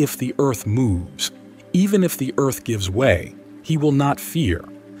even if the earth moves, even if the earth gives way, he will not fear,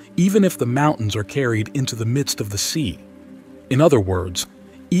 even if the mountains are carried into the midst of the sea. In other words,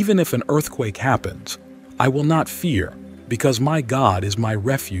 even if an earthquake happens, I will not fear, because my God is my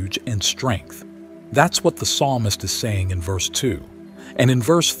refuge and strength. That's what the psalmist is saying in verse 2. And in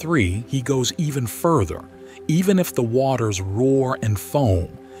verse 3, he goes even further. Even if the waters roar and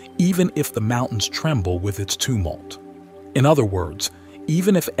foam, even if the mountains tremble with its tumult. In other words,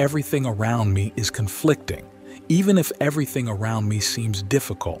 even if everything around me is conflicting, even if everything around me seems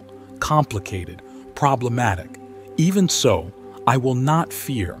difficult, complicated, problematic, even so, I will not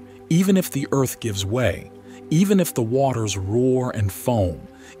fear, even if the earth gives way, even if the waters roar and foam,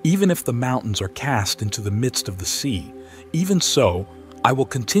 even if the mountains are cast into the midst of the sea. Even so, I will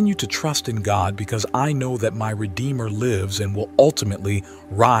continue to trust in God because I know that my Redeemer lives and will ultimately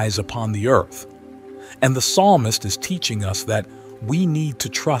rise upon the earth. And the psalmist is teaching us that we need to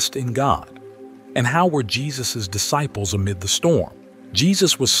trust in God. And how were Jesus' disciples amid the storm?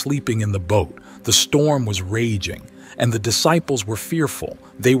 Jesus was sleeping in the boat, the storm was raging, and the disciples were fearful,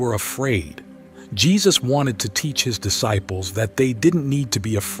 they were afraid. Jesus wanted to teach his disciples that they didn't need to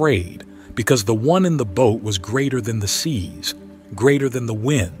be afraid because the one in the boat was greater than the seas, greater than the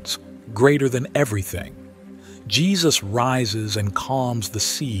winds, greater than everything. Jesus rises and calms the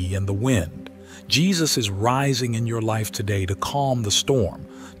sea and the wind. Jesus is rising in your life today to calm the storm,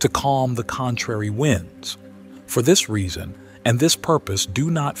 to calm the contrary winds. For this reason and this purpose, do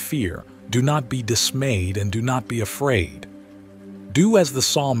not fear, do not be dismayed, and do not be afraid. Do as the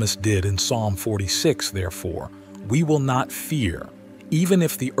psalmist did in Psalm 46, therefore, we will not fear, even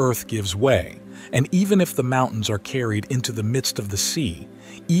if the earth gives way, and even if the mountains are carried into the midst of the sea,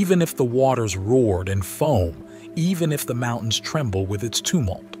 even if the waters roared and foam, even if the mountains tremble with its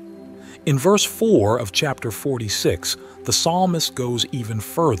tumult. In verse 4 of chapter 46, the psalmist goes even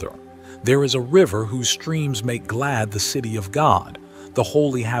further. There is a river whose streams make glad the city of God, the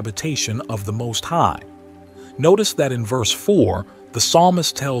holy habitation of the Most High. Notice that in verse 4, the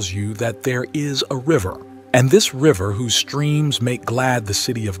psalmist tells you that there is a river, and this river whose streams make glad the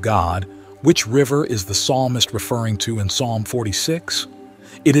city of God. Which river is the psalmist referring to in Psalm 46?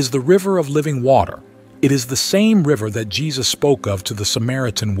 It is the river of living water. It is the same river that Jesus spoke of to the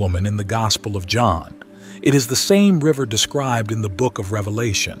Samaritan woman in the Gospel of John. It is the same river described in the book of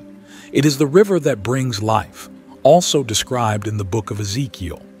Revelation. It is the river that brings life, also described in the book of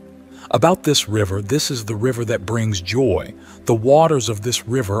Ezekiel. About this river, this is the river that brings joy. The waters of this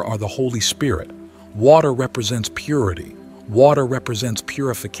river are the Holy Spirit. Water represents purity. Water represents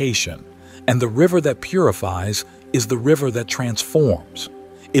purification. And the river that purifies is the river that transforms.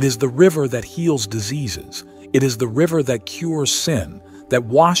 It is the river that heals diseases. It is the river that cures sin, that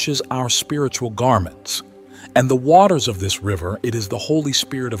washes our spiritual garments. And the waters of this river, it is the Holy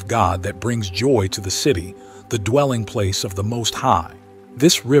Spirit of God that brings joy to the city, the dwelling place of the Most High.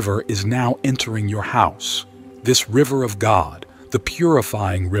 This river is now entering your house. This river of God, the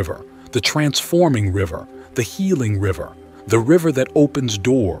purifying river, the transforming river, the healing river, the river that opens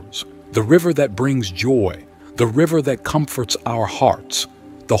doors, the river that brings joy, the river that comforts our hearts.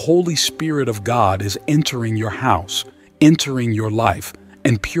 The Holy Spirit of God is entering your house, entering your life,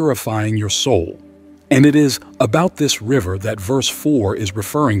 and purifying your soul. And it is about this river that verse 4 is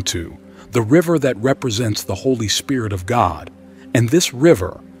referring to, the river that represents the Holy Spirit of God. And this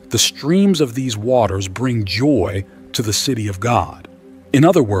river, the streams of these waters bring joy to the city of God. In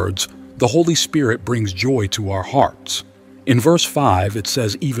other words, The Holy Spirit brings joy to our hearts. In verse 5, it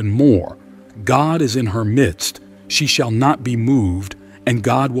says even more, God is in her midst, she shall not be moved, and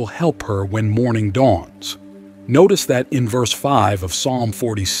God will help her when morning dawns. Notice that in verse 5 of Psalm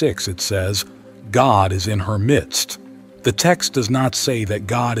 46 it says, God is in her midst. The text does not say that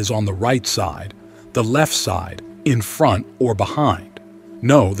God is on the right side, the left side, in front, or behind.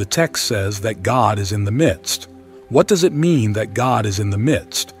 No, the text says that God is in the midst. What does it mean that God is in the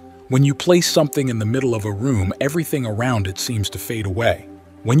midst? When you place something in the middle of a room, everything around it seems to fade away.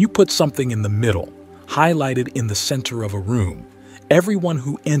 When you put something in the middle, highlighted in the center of a room, everyone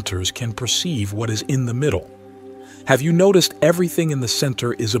who enters can perceive what is in the middle. Have you noticed everything in the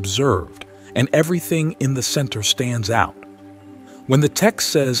center is observed, and everything in the center stands out? When the text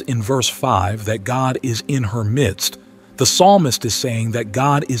says in verse 5 that God is in her midst, the psalmist is saying that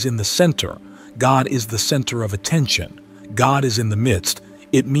God is in the center. God is the center of attention. God is in the midst.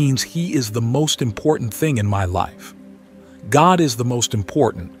 It means He is the most important thing in my life. God is the most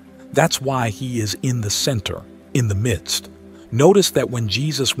important. That's why He is in the center, in the midst. Notice that when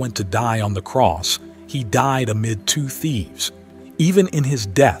Jesus went to die on the cross, He died amid two thieves. Even in His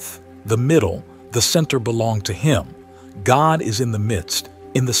death, the middle, the center belonged to Him. God is in the midst,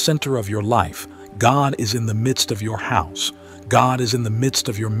 in the center of your life. God is in the midst of your house. God is in the midst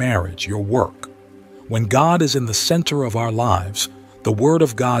of your marriage, your work. When God is in the center of our lives, the Word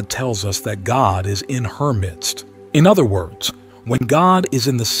of God tells us that God is in her midst. In other words, when God is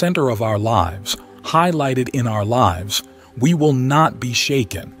in the center of our lives, highlighted in our lives, we will not be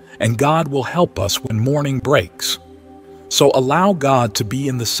shaken, and God will help us when morning breaks. So allow God to be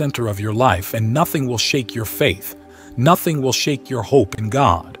in the center of your life, and nothing will shake your faith. Nothing will shake your hope in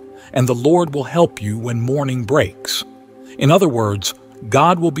God, and the Lord will help you when morning breaks. In other words,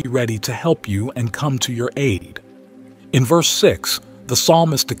 God will be ready to help you and come to your aid. In verse 6, the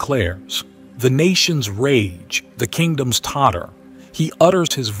psalmist declares, the nations rage, the kingdoms totter. He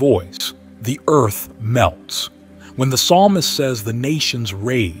utters his voice, the earth melts. When the psalmist says the nations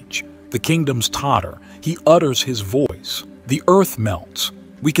rage, the kingdoms totter, he utters his voice, the earth melts.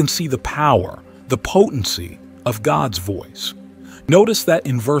 We can see the power, the potency of God's voice. Notice that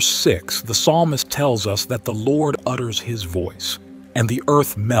in verse 6, the psalmist tells us that the Lord utters His voice, and the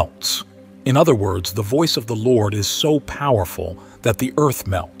earth melts. In other words, the voice of the Lord is so powerful that the earth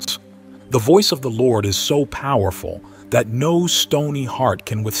melts. The voice of the Lord is so powerful that no stony heart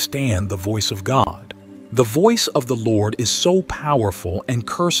can withstand the voice of God. The voice of the Lord is so powerful and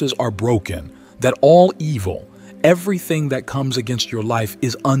curses are broken that all evil, everything that comes against your life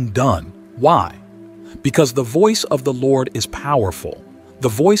is undone. Why? Because the voice of the Lord is powerful. The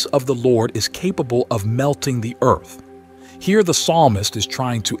voice of the Lord is capable of melting the earth. Here the psalmist is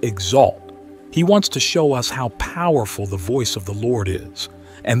trying to exalt. He wants to show us how powerful the voice of the Lord is.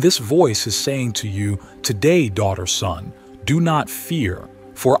 And this voice is saying to you, today, daughter, son, do not fear,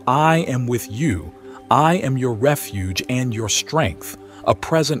 for I am with you. I am your refuge and your strength, a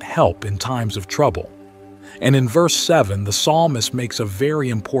present help in times of trouble. And in verse 7, the psalmist makes a very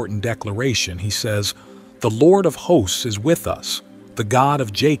important declaration. He says, the Lord of hosts is with us. The God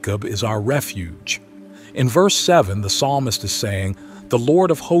of Jacob is our refuge. In verse 7, the psalmist is saying, the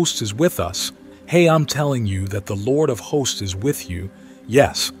Lord of hosts is with us. Hey, I'm telling you that the Lord of hosts is with you.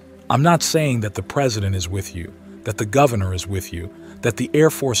 Yes, I'm not saying that the president is with you, that the governor is with you, that the Air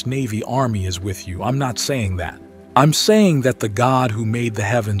Force, Navy, Army is with you. I'm not saying that. I'm saying that the God who made the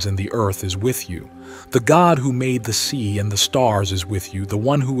heavens and the earth is with you. The God who made the sea and the stars is with you. The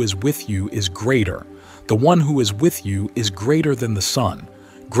one who is with you is greater. The one who is with you is greater than the sun,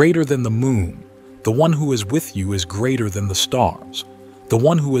 greater than the moon. The one who is with you is greater than the stars. The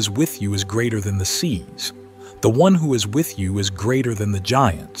one who is with you is greater than the seas. The one who is with you is greater than the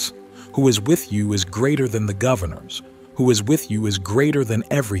giants. Who is with you is greater than the governors. Who is with you is greater than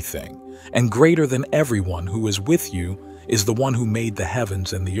everything. And greater than everyone who is with you is the one who made the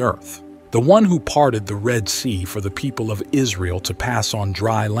heavens and the earth. The one who parted the Red Sea for the people of Israel to pass on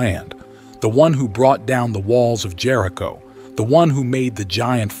dry land. The one who brought down the walls of Jericho. The one who made the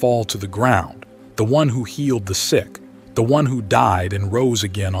giant fall to the ground. The one who healed the sick. The one who died and rose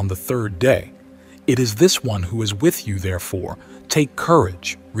again on the third day. It is this one who is with you, therefore. Take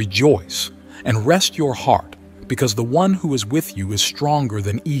courage, rejoice, and rest your heart, because the one who is with you is stronger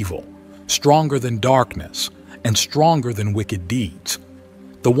than evil, stronger than darkness, and stronger than wicked deeds.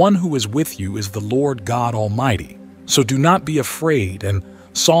 The one who is with you is the Lord God Almighty. So do not be afraid. And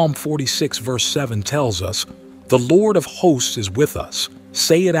Psalm 46 verse 7 tells us, the Lord of hosts is with us.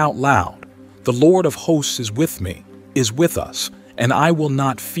 Say it out loud. The Lord of hosts is with me, is with us, and I will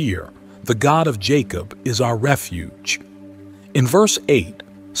not fear. The God of Jacob is our refuge. In verse 8,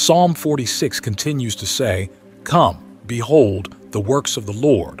 Psalm 46 continues to say, "Come, behold the works of the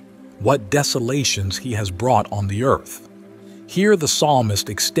Lord, what desolations he has brought on the earth." Here the psalmist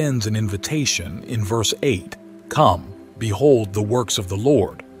extends an invitation in verse 8, "Come, behold the works of the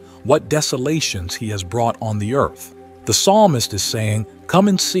Lord, what desolations he has brought on the earth." The psalmist is saying, come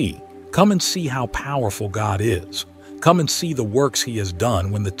and see how powerful God is. Come and see the works he has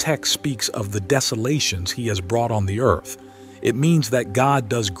done. When the text speaks of the desolations he has brought on the earth, it means that God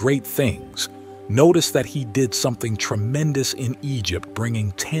does great things. Notice that he did something tremendous in Egypt,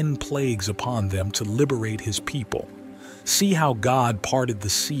 bringing 10 plagues upon them to liberate his people. See how God parted the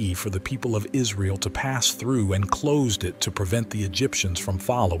sea for the people of Israel to pass through and closed it to prevent the Egyptians from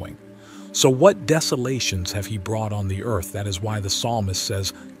following. So what desolations have he brought on the earth? That is why the psalmist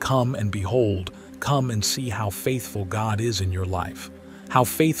says, come and behold, come and see how faithful God is in your life, how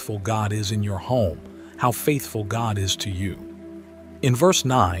faithful God is in your home, how faithful God is to you. In verse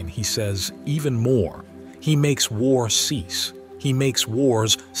 9, he says, even more, he makes war cease. He makes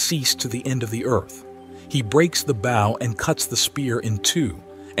wars cease to the end of the earth. He breaks the bow and cuts the spear in two,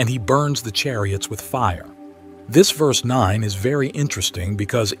 and he burns the chariots with fire. This verse 9 is very interesting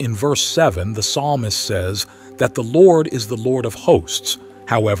because in verse 7 the psalmist says that the Lord is the Lord of hosts.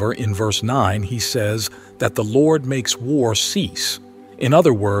 However, in verse 9 he says that the Lord makes war cease. In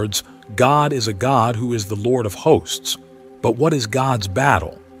other words, God is a God who is the Lord of hosts. But what is God's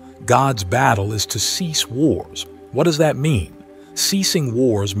battle? God's battle is to cease wars. What does that mean? Ceasing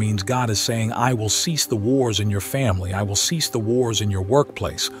wars means God is saying, I will cease the wars in your family. I will cease the wars in your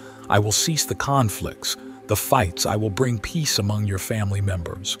workplace. I will cease the conflicts, the fights. I will bring peace among your family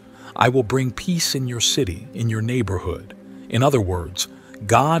members. I will bring peace in your city, in your neighborhood. In other words,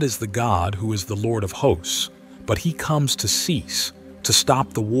 God is the God who is the Lord of hosts, but he comes to cease, to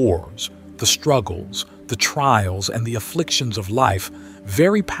stop the wars, the struggles, the trials, and the afflictions of life.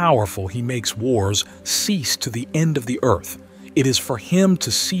 Very powerful, he makes wars cease to the end of the earth. It is for him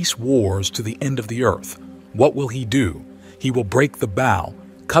to cease wars to the end of the earth. What will he do? He will break the bow,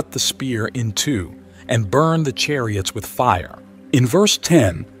 cut the spear in two, and burn the chariots with fire. In verse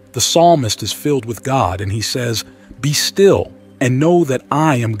 10, the psalmist is filled with God, and he says, be still and know that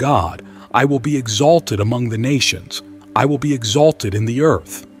I am God. I will be exalted among the nations. I will be exalted in the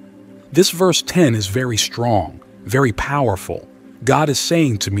earth. This verse 10 is very strong, very powerful. God is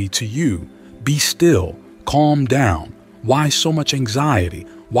saying to me, to you, be still, calm down. Why so much anxiety?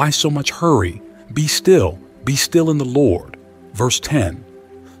 Why so much hurry? Be still in the Lord. Verse 10.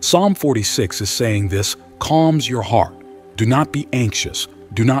 Psalm 46 is saying this calms your heart. Do not be anxious.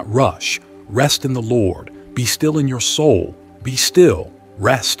 Do not rush. Rest in the Lord. Be still in your soul. Be still.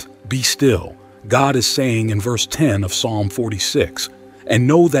 Rest. Be still. God is saying in verse 10 of Psalm 46, and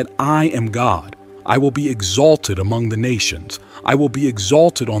know that I am God. I will be exalted among the nations. I will be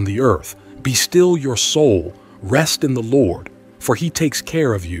exalted on the earth. Be still your soul. Rest in the Lord, for he takes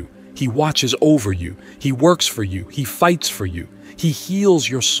care of you. He watches over you. He works for you. He fights for you. He heals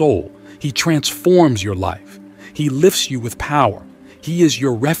your soul. He transforms your life. He lifts you with power. He is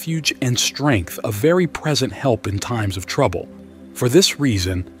your refuge and strength, a very present help in times of trouble. For this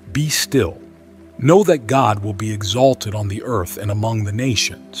reason, be still. Know that God will be exalted on the earth and among the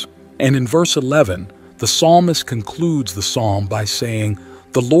nations. And in verse 11, the psalmist concludes the psalm by saying,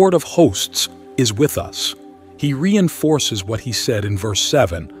 the Lord of hosts is with us. He reinforces what he said in verse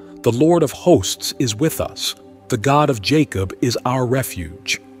 7, the Lord of hosts is with us. The God of Jacob is our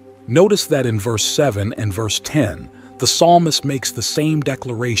refuge. Notice that in verse 7 and verse 10, the psalmist makes the same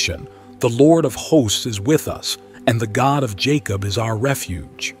declaration, the Lord of hosts is with us, and the God of Jacob is our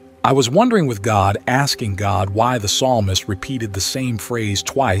refuge. I was wondering with God, asking God why the psalmist repeated the same phrase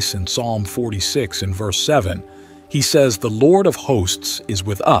twice in Psalm 46 in verse 7. He says, the Lord of hosts is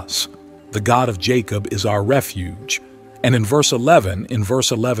with us. The God of Jacob is our refuge. And in verse 11,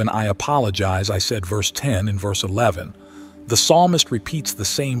 I apologize, I said verse 10 in verse 11. The psalmist repeats the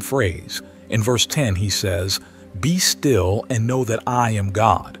same phrase. In verse 10 he says, be still and know that I am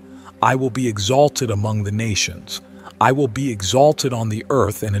God. I will be exalted among the nations. I will be exalted on the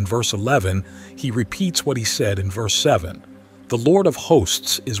earth. And in verse 11, he repeats what he said in verse 7. The Lord of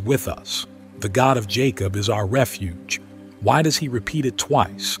hosts is with us. The God of Jacob is our refuge. Why does he repeat it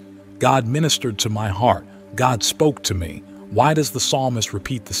twice? God ministered to my heart. God spoke to me. Why does the psalmist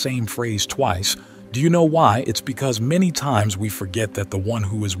repeat the same phrase twice? Do you know why? It's because many times we forget that the one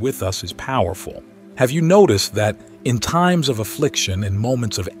who is with us is powerful. Have you noticed that in times of affliction and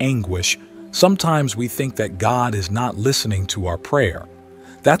moments of anguish, sometimes we think that God is not listening to our prayer?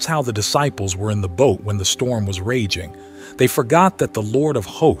 That's how the disciples were in the boat when the storm was raging. They forgot that the Lord of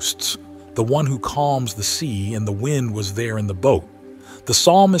hosts, the one who calms the sea and the wind, was there in the boat. The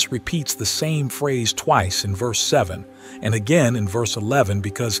psalmist repeats the same phrase twice in verse 7 and again in verse 11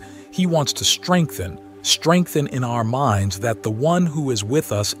 because he wants to strengthen in our minds that the one who is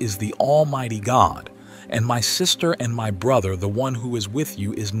with us is the Almighty God. And my sister and my brother, the one who is with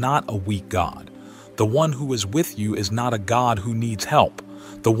you is not a weak God. The one who is with you is not a God who needs help.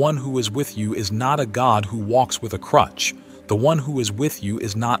 The one who is with you is not a God who walks with a crutch. The one who is with you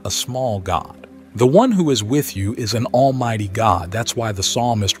is not a small God. The one who is with you is an almighty God. That's why the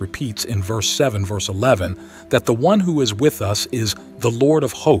psalmist repeats in verse 7, verse 11, that the one who is with us is the Lord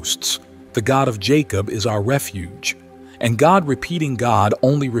of hosts. The God of Jacob is our refuge. And God repeating God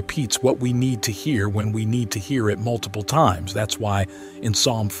only repeats what we need to hear when we need to hear it multiple times. That's why in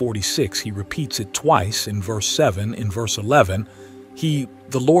Psalm 46, he repeats it twice in verse 7, in verse 11. The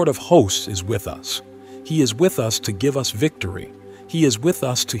Lord of hosts is with us. He is with us to give us victory. He is with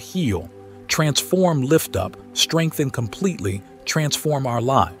us to heal, transform, lift up, strengthen completely, transform our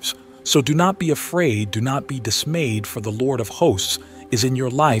lives. So do not be afraid, do not be dismayed, for the Lord of hosts is in your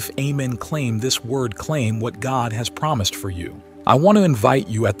life. Amen. Claim this word, claim what God has promised for you. I want to invite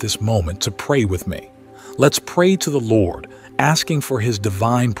you at this moment to pray with me. Let's pray to the Lord, asking for his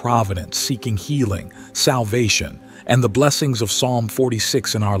divine providence, seeking healing, salvation, and the blessings of Psalm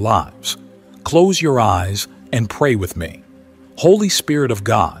 46 in our lives. Close your eyes and pray with me. Holy Spirit of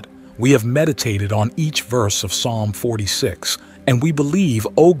God, we have meditated on each verse of Psalm 46, and we believe,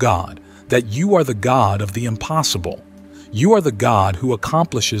 O God, that you are the God of the impossible. You are the God who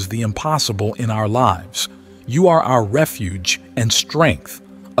accomplishes the impossible in our lives. You are our refuge and strength,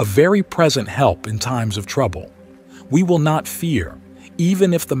 a very present help in times of trouble. We will not fear,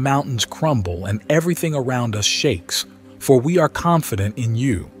 even if the mountains crumble and everything around us shakes, for we are confident in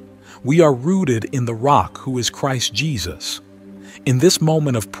you. We are rooted in the rock who is Christ Jesus. In this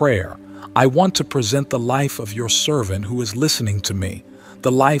moment of prayer, I want to present the life of your servant who is listening to me,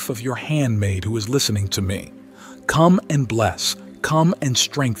 the life of your handmaid who is listening to me. Come and bless, come and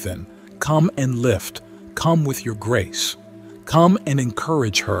strengthen, come and lift, come with your grace. Come and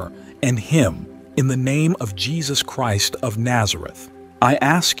encourage her and him in the name of Jesus Christ of Nazareth. I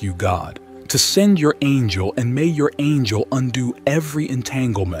ask you, God, to send your angel, and may your angel undo every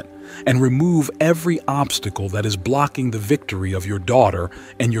entanglement and remove every obstacle that is blocking the victory of your daughter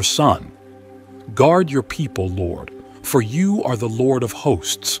and your son. Guard your people, Lord, for you are the Lord of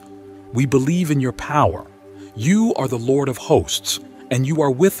hosts. We believe in your power. You are the Lord of hosts, and you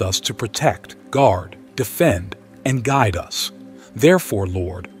are with us to protect, guard, defend, and guide us. Therefore,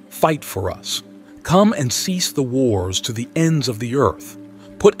 Lord, fight for us. Come and cease the wars to the ends of the earth.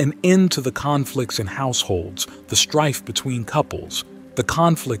 Put an end to the conflicts in households, the strife between couples, the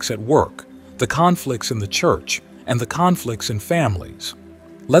conflicts at work, the conflicts in the church, and the conflicts in families.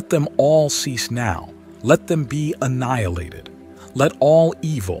 Let them all cease now. Let them be annihilated. Let all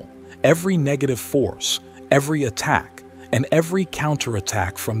evil, every negative force, every attack, and every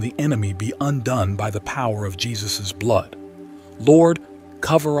counterattack from the enemy be undone by the power of Jesus' blood. Lord,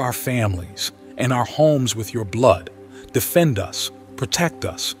 cover our families and our homes with your blood. Defend us, protect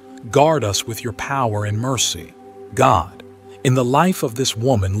us, guard us with your power and mercy. God, in the life of this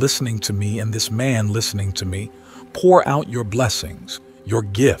woman listening to me and this man listening to me, pour out your blessings, your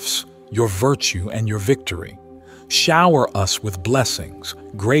gifts, your virtue, and your victory. Shower us with blessings,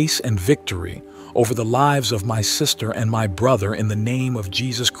 grace, and victory over the lives of my sister and my brother in the name of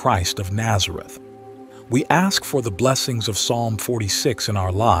Jesus Christ of Nazareth. We ask for the blessings of Psalm 46 in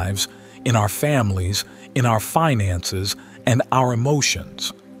our lives, in our families, in our finances, and our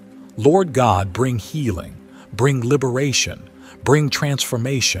emotions. Lord God, bring healing, bring liberation, bring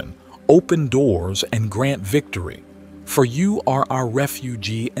transformation, open doors, and grant victory. For you are our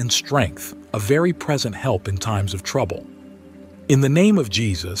refugee and strength, a very present help in times of trouble. In the name of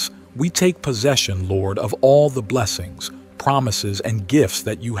Jesus, we take possession, Lord, of all the blessings, promises, and gifts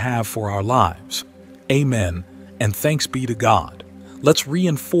that you have for our lives. Amen, and thanks be to God. Let's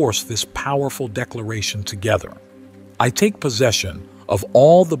reinforce this powerful declaration together. I take possession of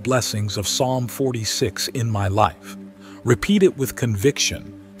all the blessings of Psalm 46 in my life. Repeat it with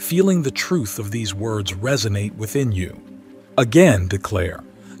conviction, feeling the truth of these words resonate within you. Again, declare,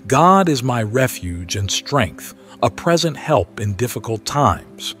 God is my refuge and strength, a present help in difficult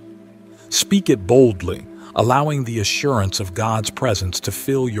times. Speak it boldly, allowing the assurance of God's presence to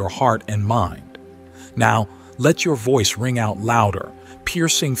fill your heart and mind. Now, let your voice ring out louder,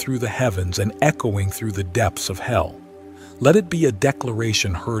 piercing through the heavens and echoing through the depths of hell. Let it be a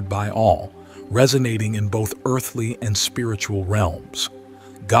declaration heard by all, resonating in both earthly and spiritual realms.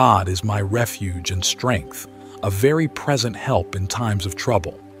 God is my refuge and strength, a very present help in times of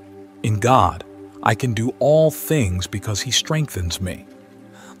trouble. In God, I can do all things because He strengthens me.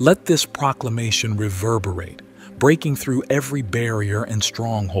 Let this proclamation reverberate, breaking through every barrier and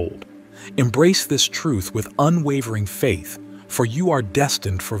stronghold. Embrace this truth with unwavering faith, for you are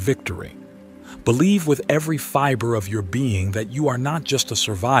destined for victory. Believe with every fiber of your being that you are not just a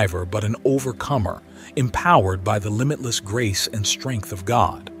survivor but an overcomer, empowered by the limitless grace and strength of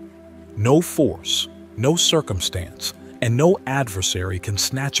God. No force, no circumstance, and no adversary can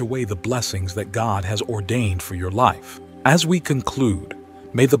snatch away the blessings that God has ordained for your life. As we conclude,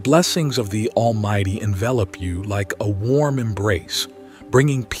 may the blessings of the Almighty envelop you like a warm embrace,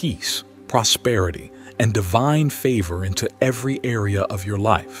 bringing peace, prosperity, and divine favor into every area of your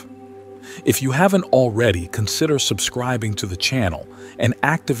life. If you haven't already, consider subscribing to the channel and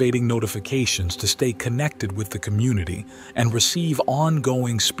activating notifications to stay connected with the community and receive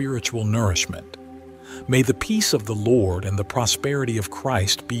ongoing spiritual nourishment. May the peace of the Lord and the prosperity of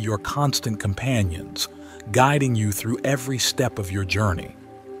Christ be your constant companions, guiding you through every step of your journey.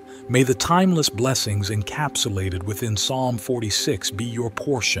 May the timeless blessings encapsulated within Psalm 46 be your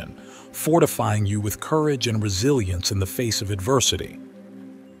portion, fortifying you with courage and resilience in the face of adversity.